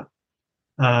Corinna,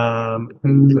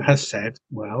 who has said,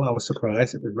 well, I was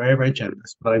surprised, it was very, very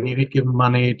generous, but I knew he'd given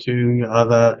money to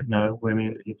other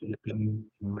women he'd been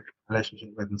in a relationship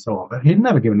with and so on, but he'd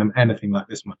never given them anything like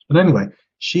this much. But anyway,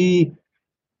 she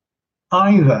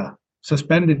either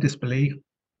suspended disbelief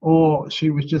or she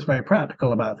was just very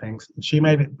practical about things. She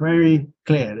made it very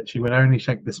clear that she would only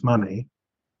take this money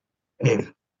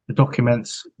if the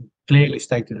documents clearly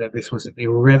stated that this was an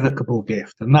irrevocable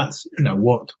gift. And that's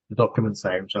what the documents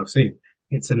say, which I've seen.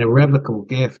 It's an irrevocable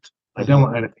gift. I don't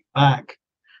want anything back.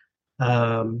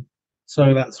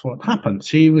 So that's what happened.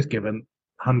 She was given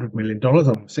 $100 million,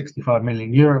 or 65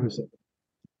 million euros at the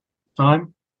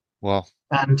time. Wow.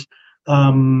 And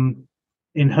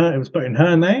it was put in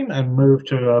her name and moved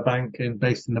to a bank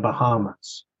based in the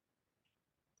Bahamas.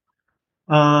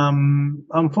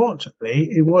 Unfortunately,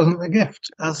 it wasn't a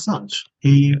gift as such.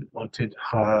 He wanted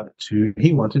her to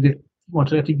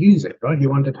use it, right? He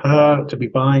wanted her to be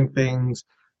buying things.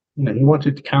 He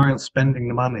wanted to carry on spending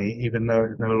the money, even though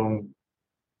it no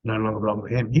longer belonged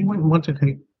to him. He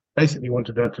basically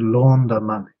wanted her to launder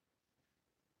money.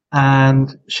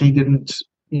 And she didn't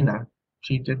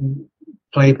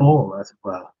play ball, as it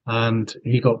were. And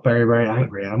he got very, very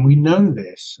angry. And we know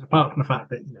this, apart from the fact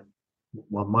that,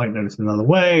 one might notice another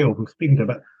way, or from speaking to her,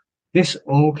 but this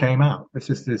all came out. This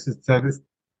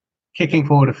kicking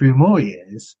forward a few more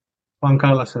years. Juan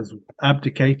Carlos has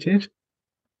abdicated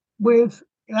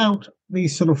without the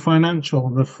sort of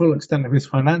the full extent of his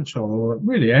financial, or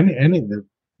really any of the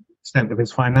extent of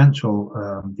his financial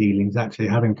dealings actually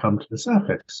having come to the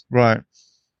surface. Right.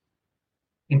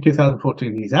 In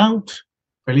 2014, he's out.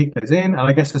 Felipe's in, and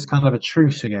I guess there's kind of a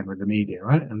truce again with the media,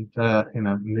 right? And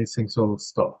and these things all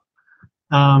stop.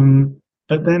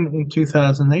 But then in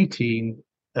 2018,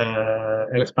 El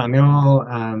Español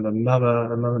and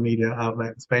another media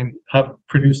outlet in Spain have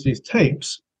produced these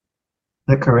tapes,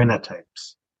 the Corinna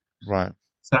tapes. Right.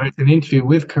 So it's an interview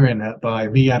with Corinna by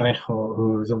Villarejo,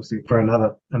 who is obviously for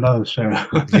another show.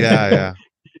 Yeah.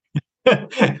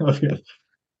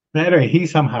 But anyway, he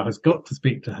somehow has got to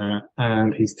speak to her,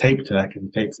 and he's taped her because he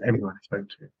tapes everyone he spoke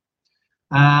to.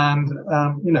 And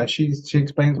she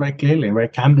explains very clearly and very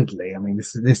candidly. I mean,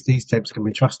 these tapes can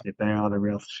be trusted; they are the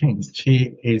real things.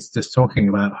 She is just talking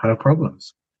about her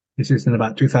problems. This is in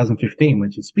about 2015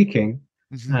 when she's speaking.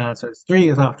 Mm-hmm. So it's 3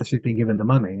 years after she's been given the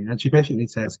money, and she basically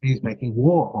says he's making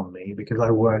war on me because I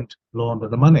won't launder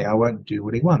the money. I won't do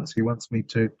what he wants. He wants me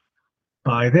to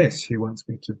buy this. He wants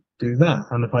me to do that.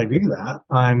 And if I do that,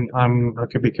 I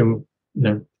could become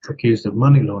accused of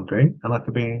money laundering, and I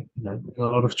could be in a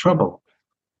lot of trouble.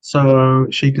 So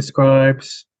she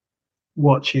describes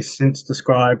what she's since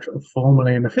described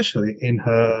formally and officially in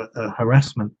her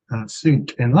harassment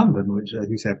suit in London, which, as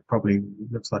you said, probably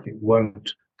looks like it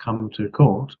won't come to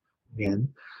court again,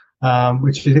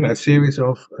 which is a series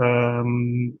of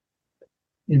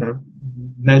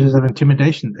measures of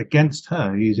intimidation against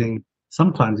her,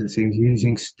 sometimes it seems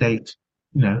using state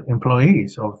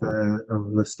employees of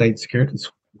the state security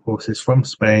forces from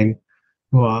Spain,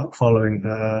 who are following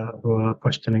her, who are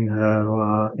questioning her, who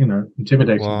are,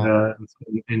 intimidating her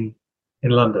in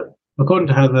London. According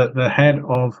to her, the head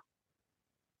of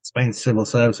Spain's civil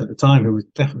service at the time, who was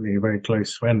definitely a very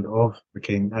close friend of the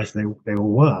king, as they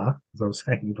all were, as I was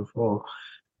saying before,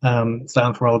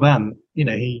 Stan Roldan,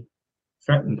 he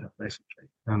threatened her basically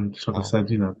and sort of said,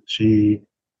 she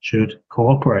should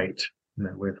cooperate,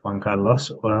 with Juan Carlos,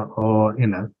 or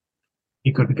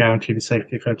he couldn't guarantee the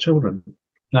safety of her children.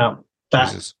 Now,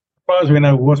 that, as far as we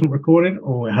know, wasn't recorded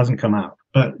or it hasn't come out.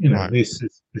 But right. These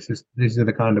are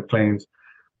the kind of claims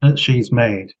that she's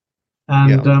made,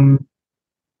 and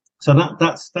so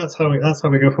that's how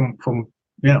we go from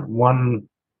one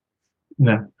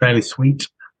fairly sweet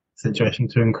situation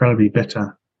to incredibly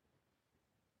bitter.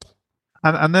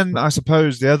 And then I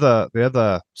suppose the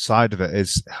other side of it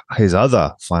is his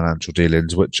other financial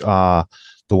dealings, which are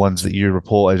the ones that you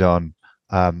reported on.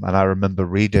 And I remember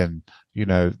reading,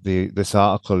 the this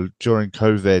article during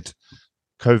COVID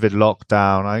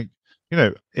lockdown.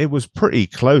 It was pretty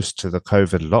close to the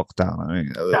COVID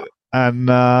lockdown. Yeah. And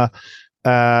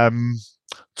um,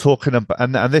 talking about,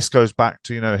 and this goes back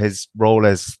to his role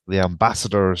as the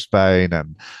ambassador of Spain,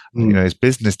 and Mm. his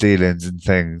business dealings and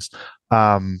things.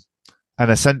 And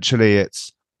essentially,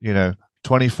 it's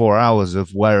 24 hours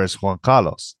of where is Juan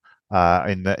Carlos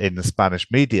in the Spanish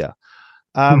media.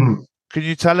 Mhm. Can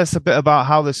you tell us a bit about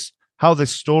how this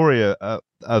story of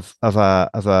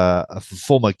a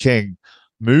former king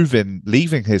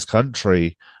leaving his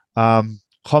country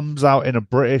comes out in a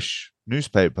British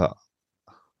newspaper?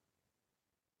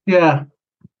 Yeah,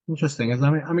 interesting.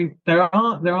 I mean, there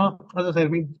are, as I said, I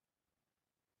mean,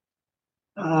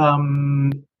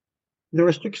 um, the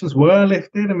restrictions were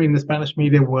lifted. I mean, the Spanish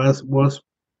media was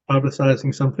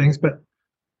publicizing some things, but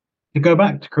to go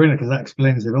back to Corinna, because that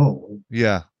explains it all,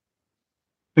 Yeah.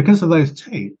 because of those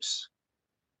tapes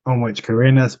on which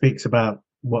Corinna speaks about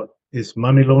what is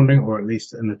money laundering, or at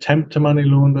least an attempt to money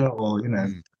launder, or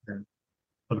Mm.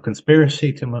 sort of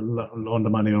conspiracy to launder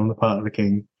money on the part of the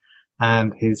king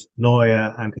and his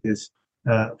lawyer and his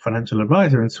financial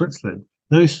advisor in Switzerland.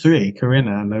 Those three,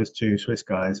 Corinna and those two Swiss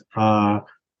guys, are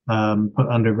put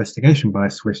under investigation by a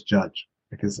Swiss judge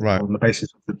because Right. on the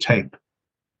basis of the tape.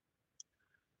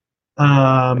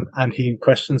 And he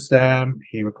questions them,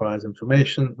 he requires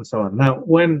information, and so on. Now,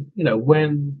 when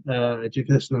a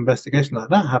judicial investigation like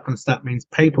that happens, that means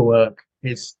paperwork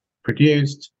is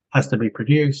produced, has to be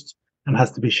produced, and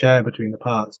has to be shared between the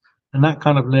parts. And that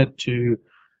kind of led to,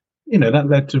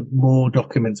 more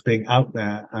documents being out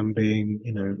there and being,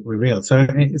 revealed. So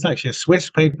it's actually a Swiss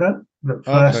paper that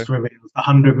Okay. first reveals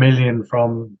 100 million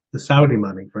from the Saudi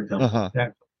money, for example. Uh-huh.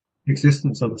 The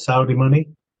existence of the Saudi money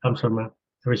comes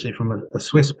originally from a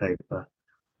Swiss paper.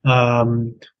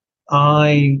 Um,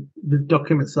 the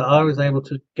documents that I was able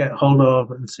to get hold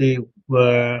of and see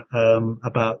were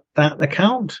about that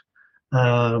account.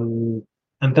 Um,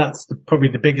 and that's probably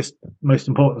the biggest, most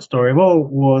important story of all,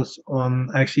 was on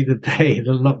actually the day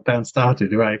the lockdown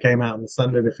started. Right, it came out on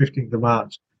Sunday, the 15th of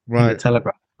March, in the Right.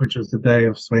 Telegraph, which was the day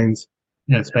of Spain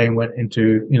went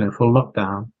into full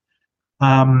lockdown.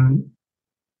 Um,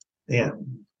 yeah,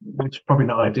 which is probably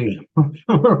not ideal from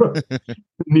a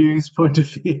news point of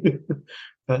view,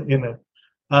 but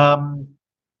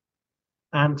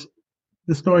and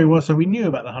the story was, so we knew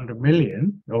about the 100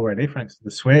 million already, thanks to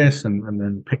the Swiss, and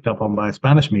then picked up on by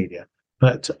Spanish media.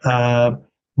 But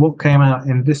what came out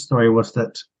in this story was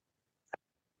that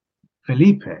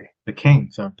Felipe, the king,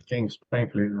 so King Spain,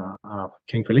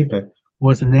 King Felipe,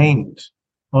 was named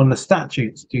on the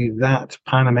statutes to that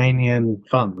Panamanian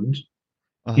fund.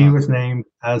 He Uh-huh. was named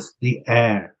as the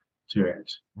heir to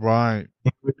it. Right.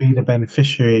 He would be the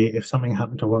beneficiary if something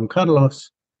happened to Juan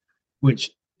Carlos,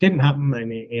 which didn't happen,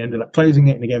 and he ended up closing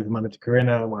it, and he gave the money to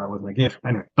Corinna. Well, it wasn't a gift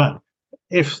anyway. But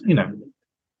if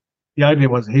the idea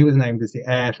was he was named as the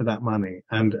heir to that money,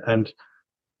 and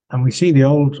we see the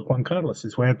old Juan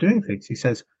Carlos's way of doing things. He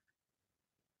says,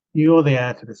 "You're the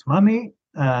heir to this money,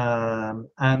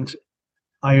 and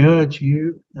I urge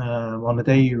you, on the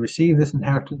day you receive this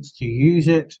inheritance, to use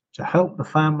it to help the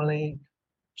family,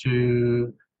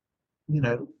 to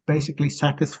basically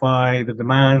satisfy the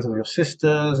demands of your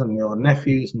sisters and your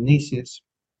nephews and nieces."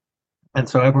 And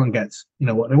so everyone gets,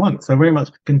 what they want. So very much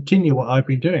continue what I've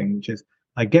been doing, which is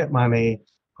I get money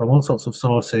from all sorts of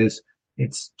sources.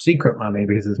 It's secret money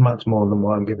because it's much more than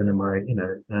what I'm given in my,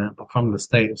 from the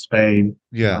state of Spain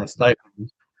in Yeah. my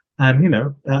stipend.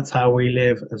 And, that's how we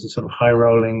live as a sort of high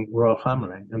rolling royal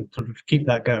family and sort of keep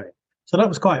that going. So that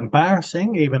was quite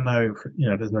embarrassing, even though,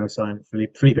 there's no sign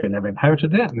Felipe never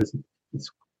inherited it. And it's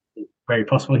very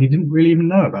possible he didn't really even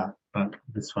know about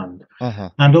this fund. Uh-huh.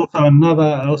 And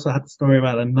I also had the story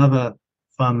about another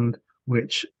fund,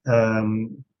 which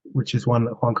is one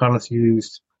that Juan Carlos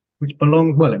used, which it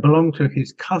belonged to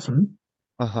his cousin,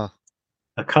 Uh-huh.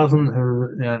 a cousin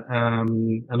who,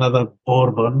 another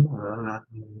Bourbon,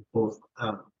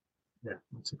 yeah,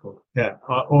 what's it called? Yeah,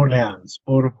 Orleans,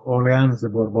 Orleans de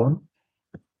Bourbon.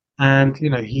 And,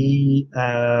 he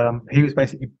was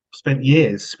basically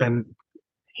spent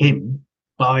him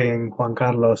buying Juan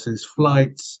Carlos's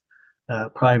flights,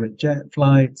 private jet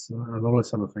flights, and all this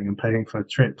sort of thing, and paying for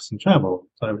trips and travel.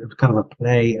 So it was kind of a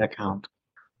play account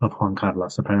of Juan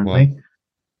Carlos, Wow. apparently.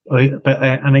 But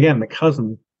and again, the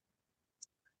cousin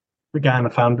began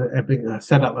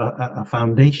set up a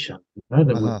foundation that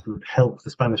Uh-huh. would help the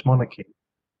Spanish monarchy.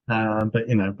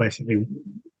 But basically,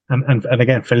 and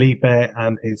again, Felipe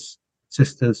and his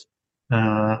sisters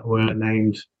were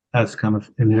named as kind of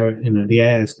the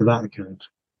heirs to that account.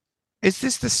 Is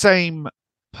this the same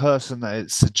person that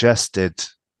it's suggested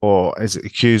or is it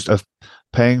accused of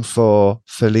paying for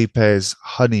Felipe's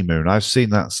honeymoon? I've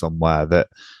seen that somewhere that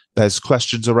there's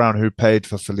questions around who paid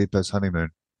for Felipe's honeymoon.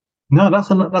 No, that's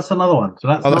another one. So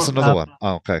Oh, that's another one.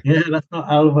 Oh, okay. yeah, that's not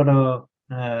Alvaro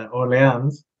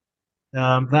Orleans.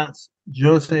 That's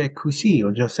Jose Cusi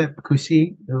or Josep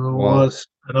Cusi, who Wow. was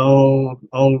an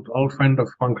old friend of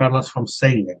Juan Carlos from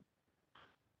sailing.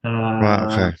 Right.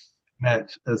 Uh, Okay.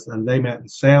 and they met and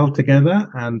sailed together,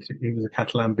 and he was a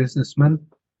Catalan businessman.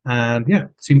 And yeah,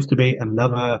 seems to be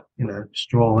another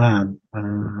strong man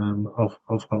of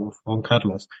Juan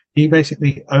Carlos. He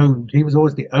basically owned. He was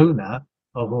always the owner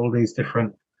of all these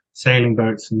different sailing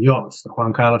boats and yachts that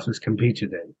Juan Carlos was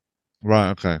competed in. Right.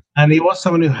 Okay. And he was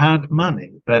someone who had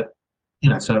money, but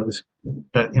so it was.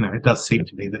 But it does seem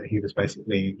to be that he was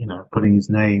basically putting his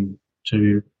name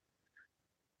to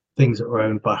things that were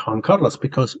owned by Juan Carlos,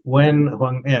 because when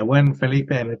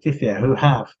Felipe and Leticia, who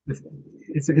have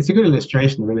it's a good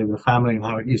illustration really of the family and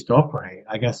how it used to operate.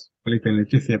 I guess Felipe and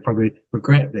Leticia probably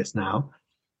regret this now,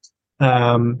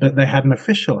 but they had an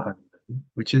official home,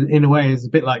 which is in a way is a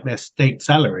bit like their state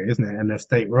salary, isn't it, and their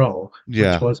state role, which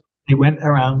Yeah. was they went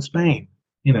around Spain.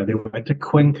 They went to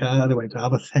Cuenca, they went to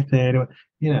Albacete,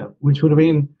 which would have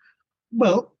been,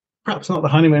 well, perhaps not the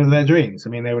honeymoon of their dreams. I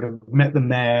mean, they would have met the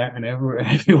mayor and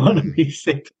every one of these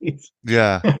cities,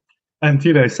 Yeah. and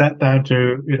sat down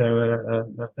to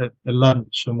a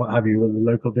lunch and what have you with the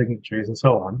local dignitaries and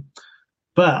so on.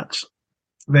 But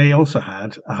they also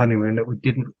had a honeymoon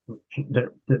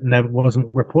that never wasn't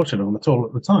reported on at all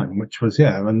at the time, which was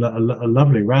a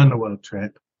lovely round the world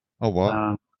trip, Oh,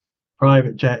 what?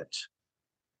 private jet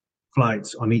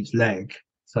flights on each leg.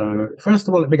 So first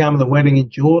of all, it began with a wedding in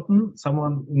Jordan.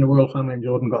 Someone in the royal family in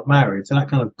Jordan got married, so that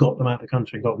kind of got them out of the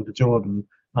country, got them to Jordan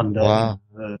under Wow.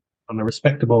 on a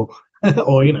respectable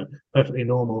or perfectly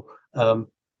normal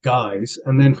guise.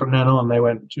 And then from then on, they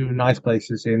went to nice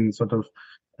places in sort of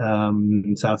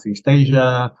Southeast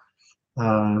Asia.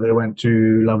 They went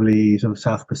to lovely sort of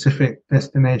South Pacific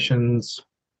destinations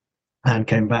and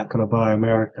came back kind of via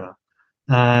America.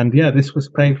 And yeah, this was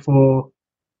paid for.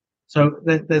 So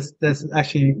there's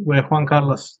actually where Juan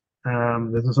Carlos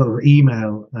there's a sort of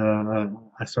email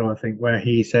I saw, I think, where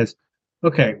he says,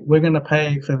 "Okay, we're going to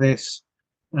pay for this.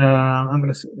 I'm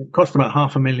going to it cost about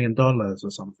 $500,000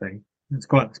 or something. It's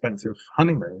quite expensive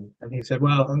honeymoon." And he said,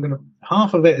 "Well,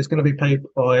 half of it is going to be paid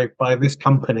by this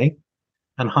company,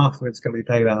 and half of it's going to be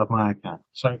paid out of my account."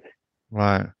 So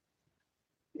Right.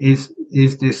 is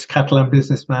this Catalan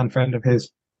businessman friend of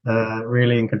his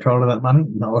really in control of that money?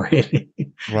 Not really.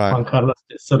 Right. Juan Carlos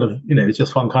is sort of, it's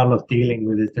just Juan Carlos dealing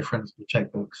with his different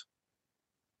checkbooks.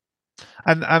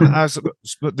 And as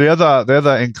the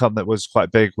other income that was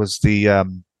quite big was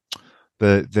the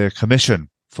commission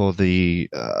for the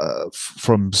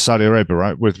from Saudi Arabia,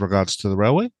 right, with regards to the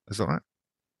railway. Is that right?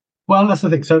 Well, that's the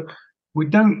thing. So we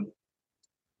don't.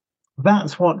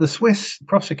 That's what the Swiss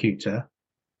prosecutor,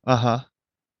 Uh-huh.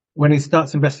 when he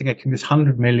starts investigating this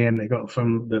 100 million they got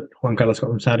from that Juan Carlos got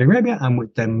from Saudi Arabia, and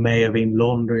which there may have been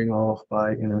laundering of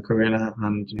by Carina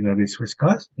and these Swiss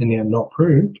guys, in the end not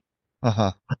proved,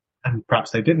 Uh-huh. and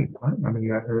perhaps they didn't. Right? I mean,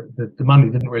 the money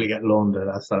didn't really get laundered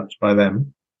as such by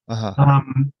them. Uh-huh.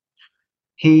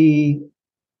 He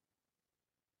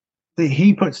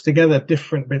puts together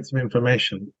different bits of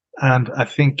information, and I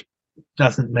think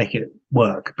doesn't make it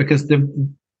work, because that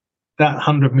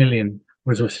 100 million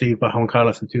was received by Juan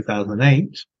Carlos in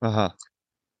 2008. Uh-huh.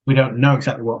 We don't know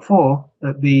exactly what for,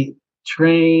 but the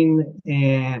train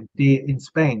in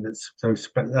Spain, that's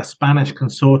a Spanish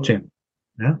consortium,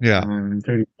 Yeah.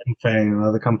 including Renfe and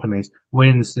other companies,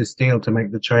 wins this deal to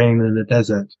make the train in the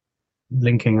desert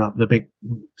linking up the big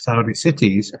Saudi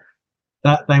cities.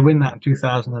 That they win that in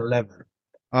 2011.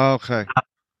 Okay.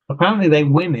 Apparently, they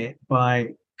win it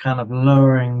by kind of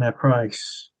lowering their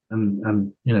price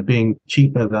and being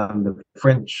cheaper than the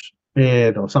French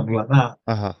bid or something like that.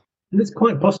 Uh-huh. And it's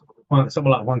quite possible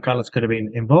someone like Juan Carlos could have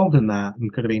been involved in that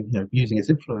and could have been using his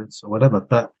influence or whatever,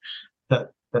 but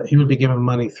that he would be given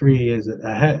money 3 years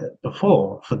ahead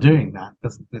before for doing that.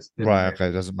 This didn't Right. really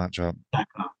Okay. Doesn't match up. stack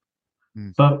up.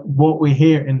 Mm. But what we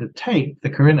hear in the tape, the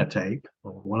Carina tape,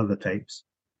 or one of the tapes,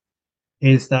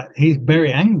 is that he's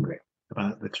very angry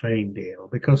about the train deal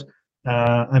because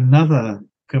another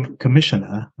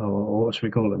commissioner, or what should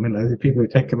we call them? The people who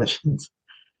take commissions,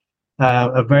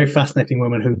 a very fascinating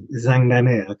woman who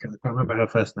Zangane, I can't remember her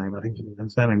first name. I think her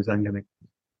surname is Zangane.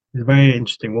 She's a very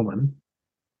interesting woman.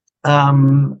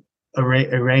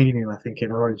 Iranian, I think,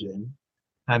 in origin,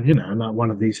 and you know, not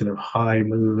one of these sort of high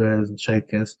movers and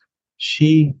shakers.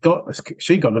 She got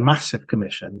a massive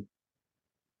commission,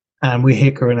 and we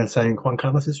hear Corinna saying Juan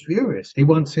Carlos is furious. He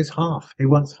wants his half. He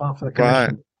wants half of the Right.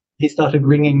 commission. He started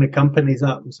ringing the companies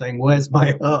up and saying, "Where's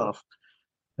my half?"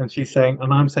 And she's saying,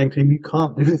 and I'm saying to him, "You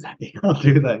can't do that. You can't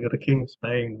do that. You're the king of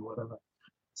Spain or whatever."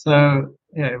 So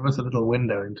yeah, it was a little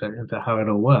window into how it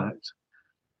all worked.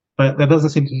 But there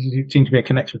doesn't seem to be a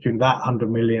connection between that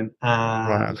 100 million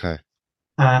Right. Okay.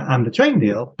 and the train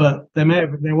deal. But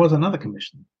there was another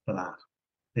commission for that.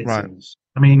 It Right. seems.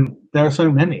 I mean, there are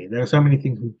so many. There are so many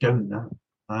things we don't know.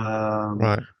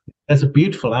 Right. There's a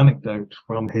beautiful anecdote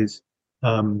from his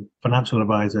financial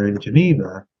advisor in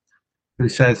Geneva, who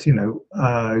says, who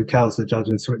tells the judge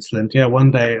in Switzerland, yeah,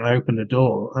 one day I opened the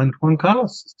door and Juan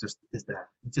Carlos is there.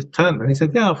 He just turned and he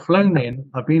said, yeah, I've flown in.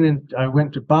 I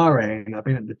went to Bahrain. I've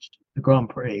been at the Grand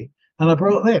Prix and I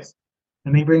brought this.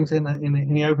 And he brings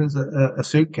and he opens a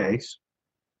suitcase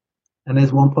and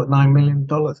there's $1.9 million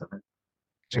in it.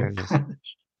 Jesus.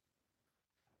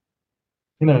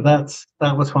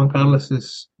 That was Juan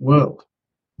Carlos's world.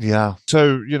 Yeah.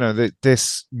 So,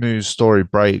 this news story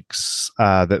breaks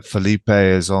that Felipe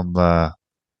is on the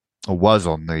or was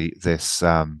on this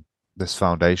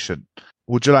foundation.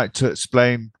 Would you like to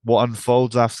explain what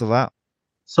unfolds after that?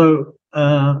 So,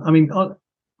 I mean, on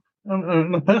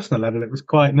a personal level, it was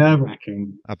quite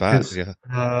nerve-wracking I bet, because, yeah.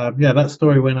 that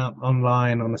story went up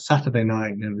online on a Saturday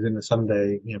night, and it was in the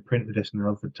Sunday, print edition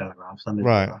of the Telegraph, Sunday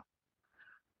Right. Telegraph.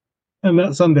 And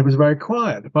that Sunday was very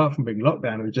quiet, apart from being locked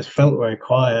down. It just felt very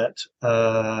quiet.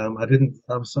 I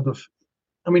was sort of,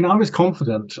 I mean, I was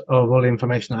confident of all the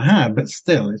information I had, but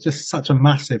still, it's just such a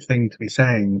massive thing to be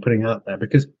saying and putting out there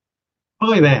because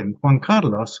by then, Juan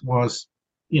Carlos was,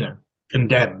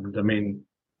 condemned. I mean,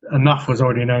 enough was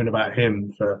already known about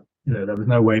him for, there was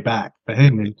no way back for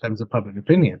him in terms of public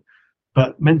opinion.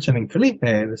 But mentioning Felipe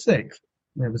VI,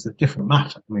 it was a different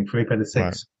matter. I mean, Felipe VI,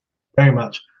 Right. very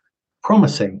much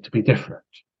promising to be different.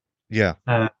 Yeah.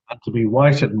 And to be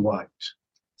whiter than white.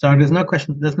 So there's no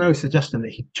question, there's no suggestion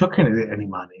that he took any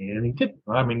money, and he didn't.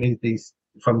 I mean,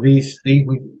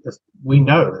 we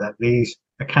know that these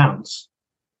accounts,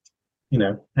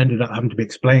 ended up having to be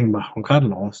explained by Juan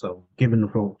Carlos or given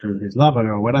to his lover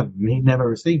or whatever. And he never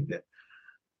received it.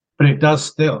 But it does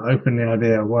still open the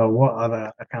idea, well, what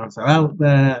other accounts are out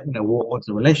there? What's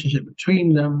the relationship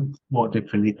between them? What did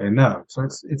Felipe know? So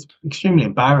it's extremely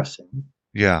embarrassing.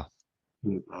 Yeah.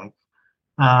 And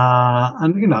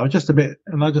just a bit,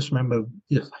 and I just remember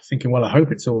just thinking, well, I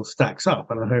hope it's all stacks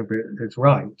up, and I hope it's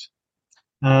right.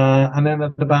 And then I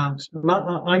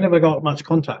never got much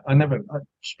contact. I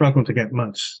struggled to get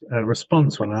much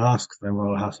response when I asked the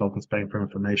Royal Household in Spain for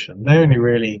information. They only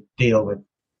really deal with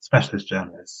specialist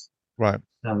journalists, Right.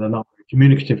 and they're not very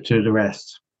communicative to the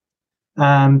rest.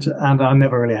 And I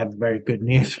never really had very good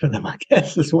news for them, I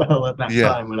guess, as well at that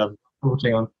time when I was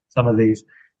reporting on some of these,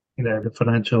 the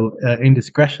financial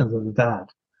indiscretions of the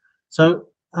dad. So,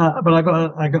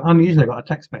 but unusually got a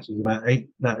text message about 8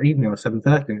 that evening or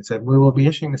 7:30, and it said we will be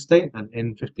issuing a statement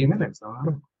in 15 minutes.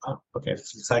 Oh, okay,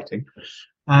 this is exciting,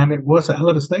 and it was a hell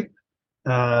of a statement.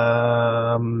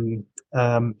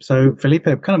 So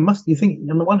Felipe kind of you think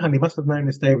on the one hand he must have known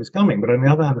this day was coming, but on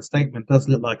the other hand, the statement does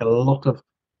look like a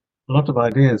lot of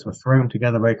ideas were thrown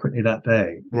together very quickly that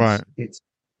day. Right.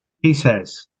 He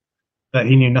says that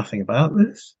he knew nothing about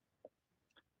this.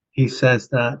 He says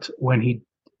that he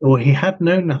had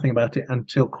known nothing about it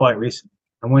until quite recently.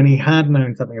 And when he had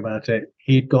known something about it,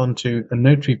 he'd gone to a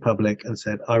notary public and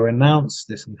said, I renounce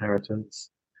this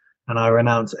inheritance and I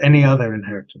renounce any other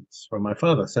inheritance from my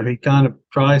father. So he kind of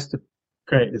tries to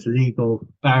create this legal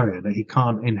barrier that he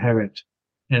can't inherit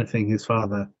anything his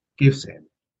father gives him.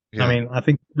 Yeah. I mean, I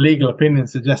think legal opinion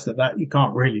suggests that you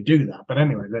can't really do that. But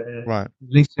anyway, Right. At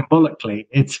least symbolically,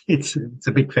 it's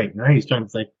a big thing. Right? He's trying to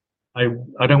say, I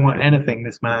don't want anything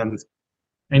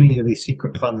any of these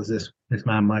secret funds this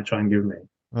man might try and give me,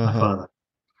 my father.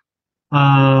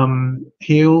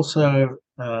 He also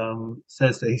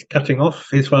says that he's cutting off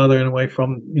his father in a way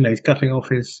from, he's cutting off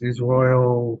his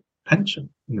royal pension.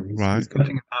 He's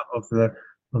cutting it out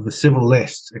of the civil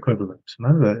list equivalent.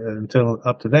 Until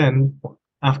up to then,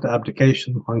 after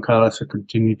abdication, Juan Carlos had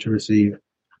continued to receive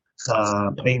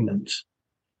payment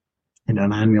in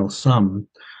an annual sum.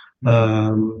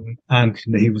 And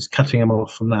he was cutting him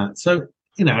off from that. So,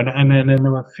 and then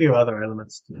there were a few other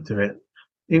elements to it.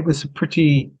 It was a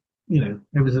pretty,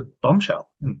 it was a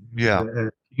bombshell. Yeah. A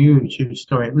huge, huge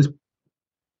story. It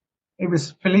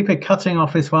was Felipe cutting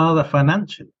off his father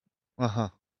financially. Uh-huh.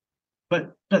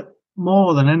 But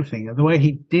more than anything, the way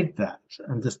he did that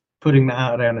and just putting that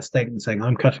out there in a statement saying,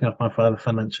 I'm cutting off my father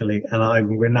financially and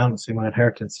I'm renouncing my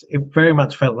inheritance, it very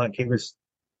much felt like he was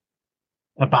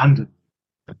abandoning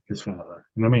his father.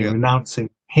 You know what I mean? Yeah. Renouncing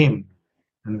him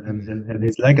and, and, Mm. and, and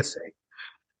his legacy.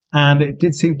 And it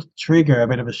did seem to trigger a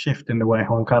bit of a shift in the way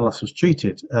Juan Carlos was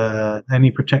treated. Any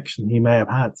protection he may have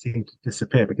had seemed to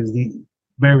disappear because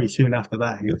very soon after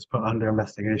that, he was put under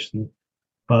investigation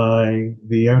by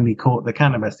the only court that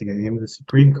can investigate him, the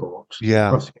Supreme Court, the Yeah.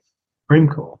 prosecuting Supreme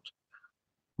Court,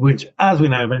 which, as we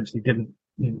know, eventually didn't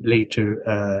lead to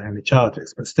any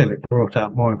charges, but still it brought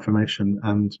out more information,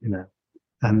 and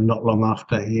and not long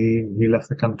after he left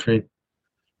the country,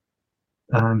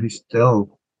 and he's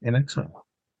still in exile.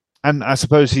 And I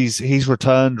suppose he's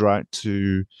returned, right,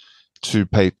 to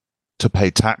pay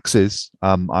taxes.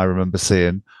 I remember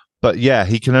seeing, but yeah,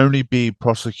 he can only be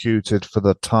prosecuted for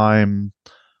the time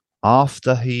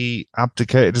after he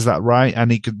abdicated. Is that right?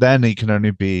 And he can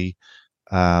only be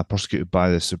prosecuted by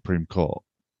the Supreme Court.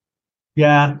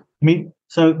 Yeah, I mean,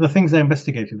 so the things they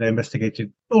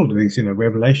investigated all of these,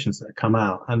 revelations that come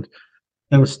out, and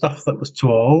there was stuff that was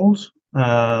too old.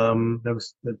 There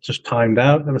was that just timed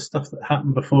out. There was stuff that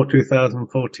happened before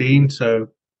 2014. So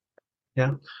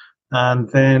yeah, and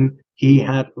then he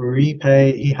had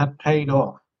paid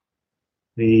off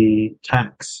the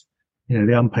tax,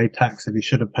 the unpaid tax that he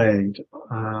should have paid.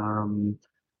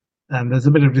 And there's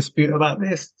a bit of dispute about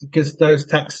this because those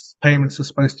tax payments are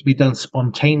supposed to be done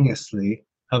spontaneously,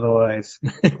 otherwise.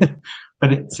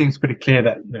 But it seems pretty clear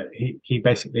that he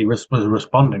basically was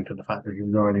responding to the fact that he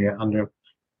was already under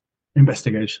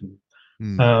investigation.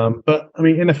 Mm. But I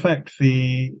mean, in effect,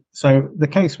 so the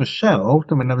case was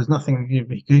shelved. I mean, there was nothing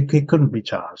he couldn't be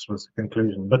charged, was the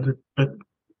conclusion. But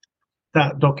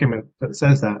that document that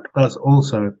says that does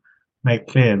also make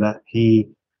clear that he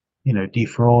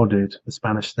defrauded the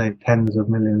Spanish state tens of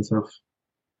millions of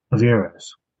euros.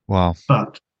 Wow.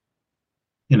 But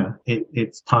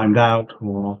it's timed out,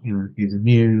 or he's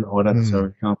immune or whatever, so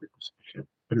Mm. he can't be prosecuted.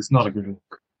 But it's not a good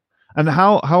look. And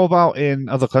how about in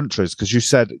other countries? Because you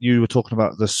said you were talking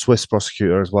about the Swiss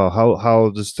prosecutor as well. How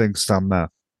does things stand there?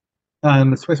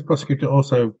 And the Swiss prosecutor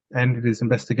also ended his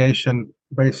investigation.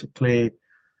 Basically,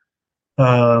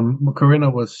 Corinna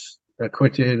was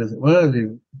acquitted, as it were,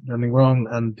 nothing wrong,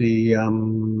 and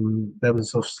there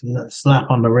was a slap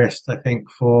on the wrist, I think,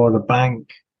 for the bank,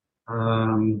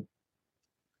 um,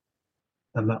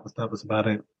 and that was about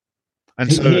it.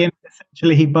 And so, He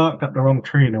essentially he barked up the wrong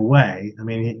tree in a way. I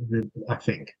mean, I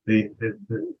think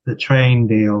the train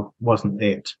deal wasn't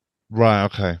it, right,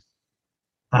 okay,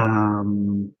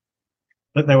 um,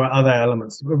 but there were other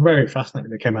elements that were very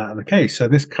fascinating that came out of the case. So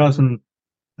this cousin,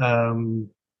 um,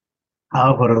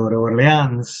 Alvaro de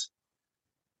Orleans,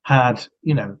 had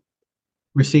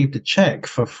received a check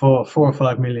for 4 or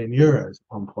 5 million euros at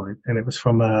one point, and it was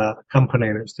from a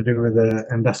company that was to do with an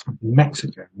investment in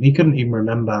Mexico. And he couldn't even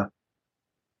remember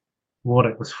what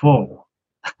it was for.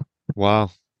 wow,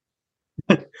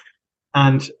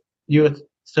 And you were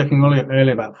talking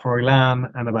earlier about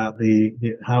Froilan and about the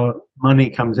how money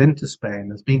comes into Spain,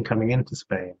 has been coming into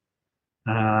Spain.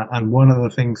 And one of the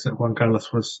things that Juan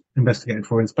Carlos was investigated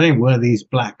for in Spain were these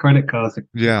black credit cards,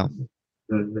 yeah,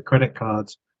 the credit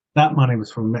cards. That money was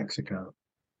from Mexico.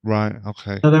 right,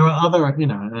 okay, So there were other,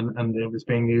 and it was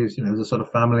being used, as a sort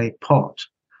of family pot.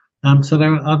 So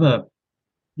there are other,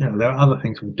 there are other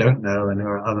things we don't know, and there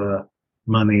are other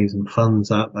monies and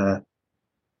funds out there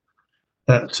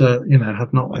that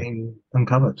have not been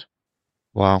uncovered.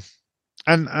 wow,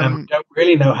 and And we don't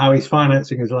really know how he's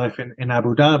financing his life in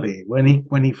Abu Dhabi.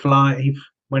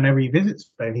 Whenever he visits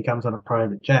Spain, he comes on a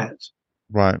private jet,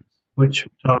 right, which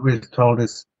we're told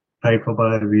is paid for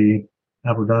by the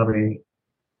Abu Dhabi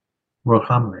royal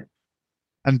family.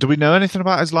 and do we know anything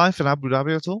about his life in Abu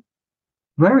Dhabi at all?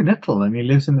 Very little. I mean, he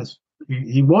lives in this.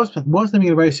 He was living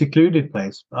in a very secluded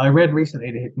place. I read recently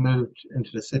that he'd moved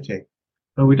into the city,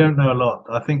 but we don't know a lot.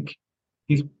 I think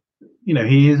he's,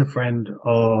 he is a friend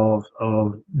of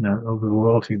the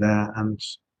royalty there, and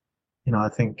I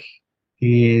think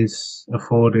he is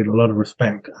afforded a lot of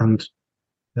respect, and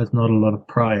there's not a lot of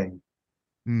prying,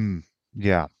 Mm,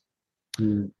 yeah,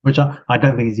 which I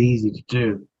don't think is easy to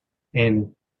do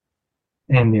in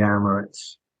the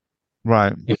Emirates.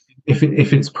 right, If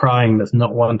it's prying that's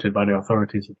not wanted by the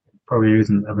authorities, it probably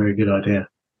isn't a very good idea.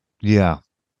 yeah,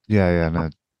 yeah, no,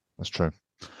 that's true.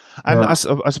 And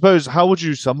Yeah. I suppose, how would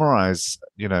you summarize,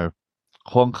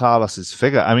 Juan Carlos's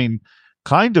figure? I mean,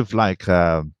 kind of like,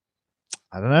 I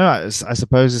don't know, I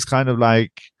suppose it's kind of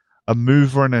like a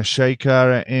mover and a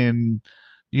shaker in,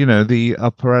 the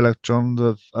upper electrons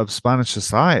of Spanish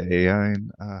society. I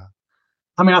mean,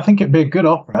 I mean, I think it'd be a good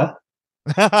opera.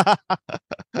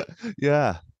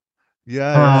 Yeah,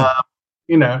 yeah,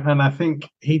 yeah, Uh, and I think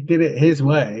he did it his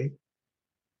way.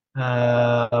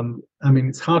 I mean,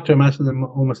 it's hard to imagine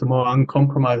almost a more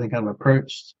uncompromising kind of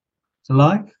approach to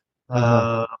life.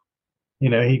 uh-huh. Uh,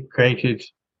 he created,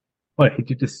 well, he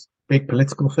did this big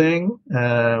political thing.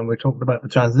 We talked about the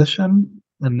transition,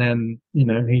 and then,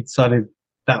 he decided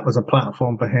that was a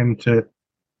platform for him to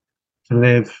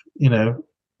live,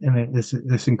 in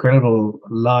this incredible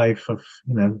life of,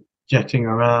 jetting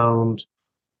around,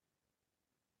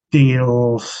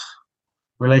 deals,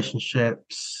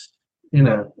 relationships,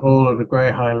 all at a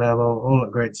great high level, all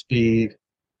at great speed,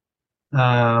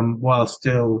 while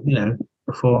still,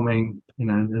 performing,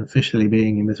 and officially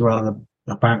being in this rather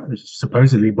apparently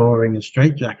supposedly boring and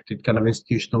straitjacketed kind of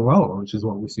institutional role, which is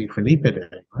what we see Felipe doing,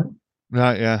 right?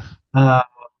 Right, yeah.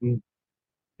 Um,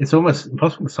 it's almost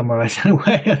impossible to summarize in a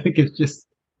way. I think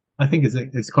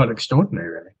it's quite extraordinary,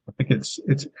 really. I think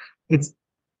it's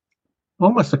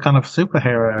almost a kind of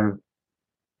superhero.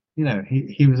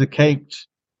 He was a caped,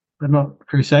 but not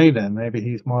crusader. Maybe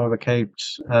he's more of a caped,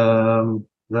 I don't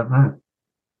know,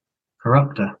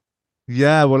 corruptor.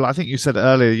 Yeah, well, I think you said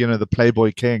earlier, the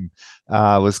Playboy King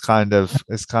was kind of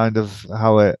is kind of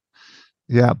how it,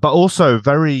 yeah, but also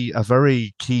very a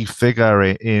very key figure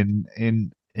in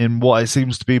what it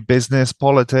seems to be business,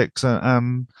 politics,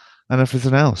 and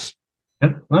everything else.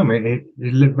 Yeah, well, I mean,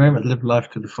 he lived very much lived life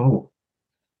to the full,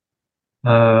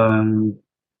 um,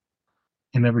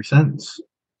 in every sense.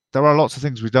 There are lots of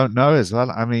things we don't know as well.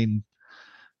 I mean,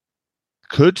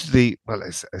 could the well,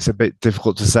 it's a bit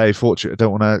difficult to say. Fortune, I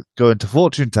don't want to go into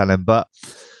fortune telling, but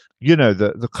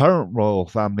the current royal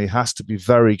family has to be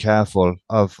very careful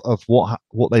of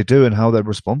what they do and how they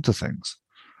respond to things.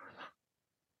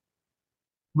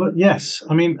 But yes,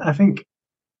 I mean, I think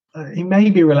he may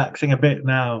be relaxing a bit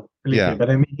now, Yeah, Felipe, but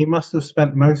I mean, he must have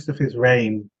spent most of his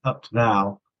reign up to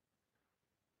now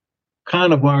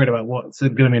kind of worried about what's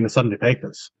going to be in the Sunday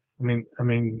papers.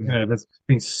 There's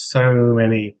been so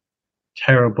many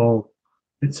terrible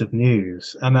bits of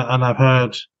news, and I've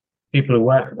heard people who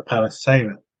work at the palace say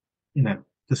that,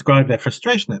 describe their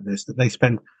frustration at this, that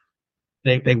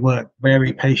they work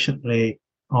very patiently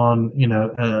on,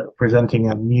 presenting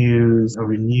a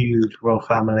renewed royal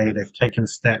family. They've taken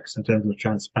steps in terms of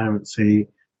transparency,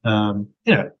 um,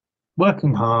 you know,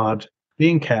 working hard,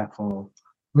 being careful,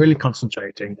 really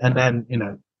concentrating, and then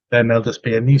there'll just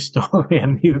be a new story, a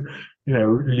new,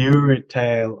 lurid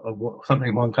tale of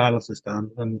something Juan Carlos has done,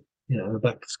 and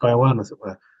back to square one, as it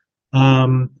were.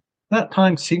 Um, that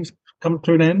time seems to come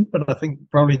to an end, but I think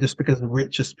probably just because the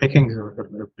richest pickings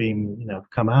have been,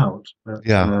 come out.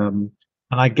 yeah, And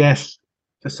I guess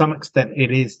to some extent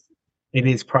it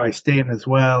is priced in as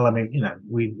well. I mean,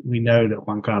 we know that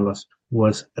Juan Carlos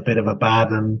was a bit of a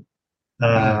bad one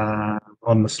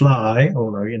on the sly,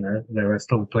 although there are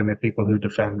still plenty of people who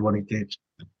defend what he did,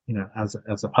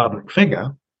 as a public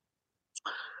figure.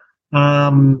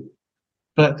 Um,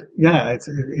 but yeah,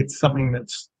 it's something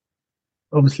that's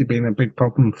obviously been a big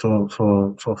problem for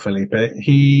Felipe.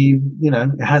 He,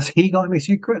 has he got any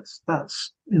secrets?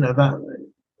 That's that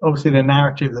obviously the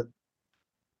narrative that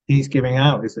he's giving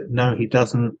out is that no, he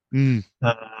doesn't, mm,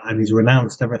 and he's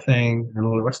renounced everything and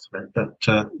all the rest of it.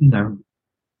 But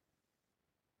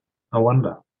I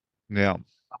wonder. yeah.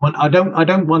 I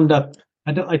don't wonder.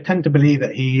 I tend to believe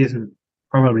that he isn't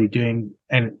probably doing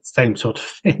any same sort of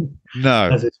thing No,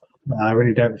 as it. I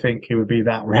really don't think he would be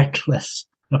that reckless,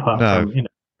 apart no. from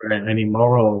for any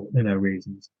moral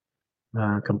reasons,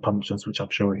 compunctions, which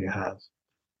I'm sure he has.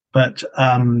 But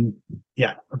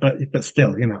yeah, but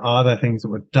still, are there things that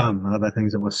were done? Are there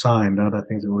things that were signed? Are there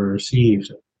things that were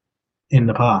received in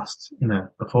the past?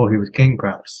 Before he was king,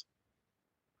 perhaps.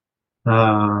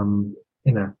 Um,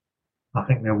 you know, I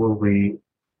think there will be.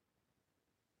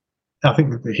 I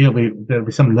think that there'll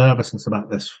be some nervousness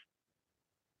about this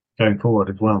going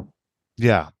forward as well.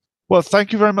 Yeah. Well,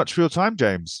 thank you very much for your time,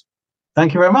 James.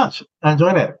 Thank you very much. I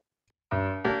enjoyed it.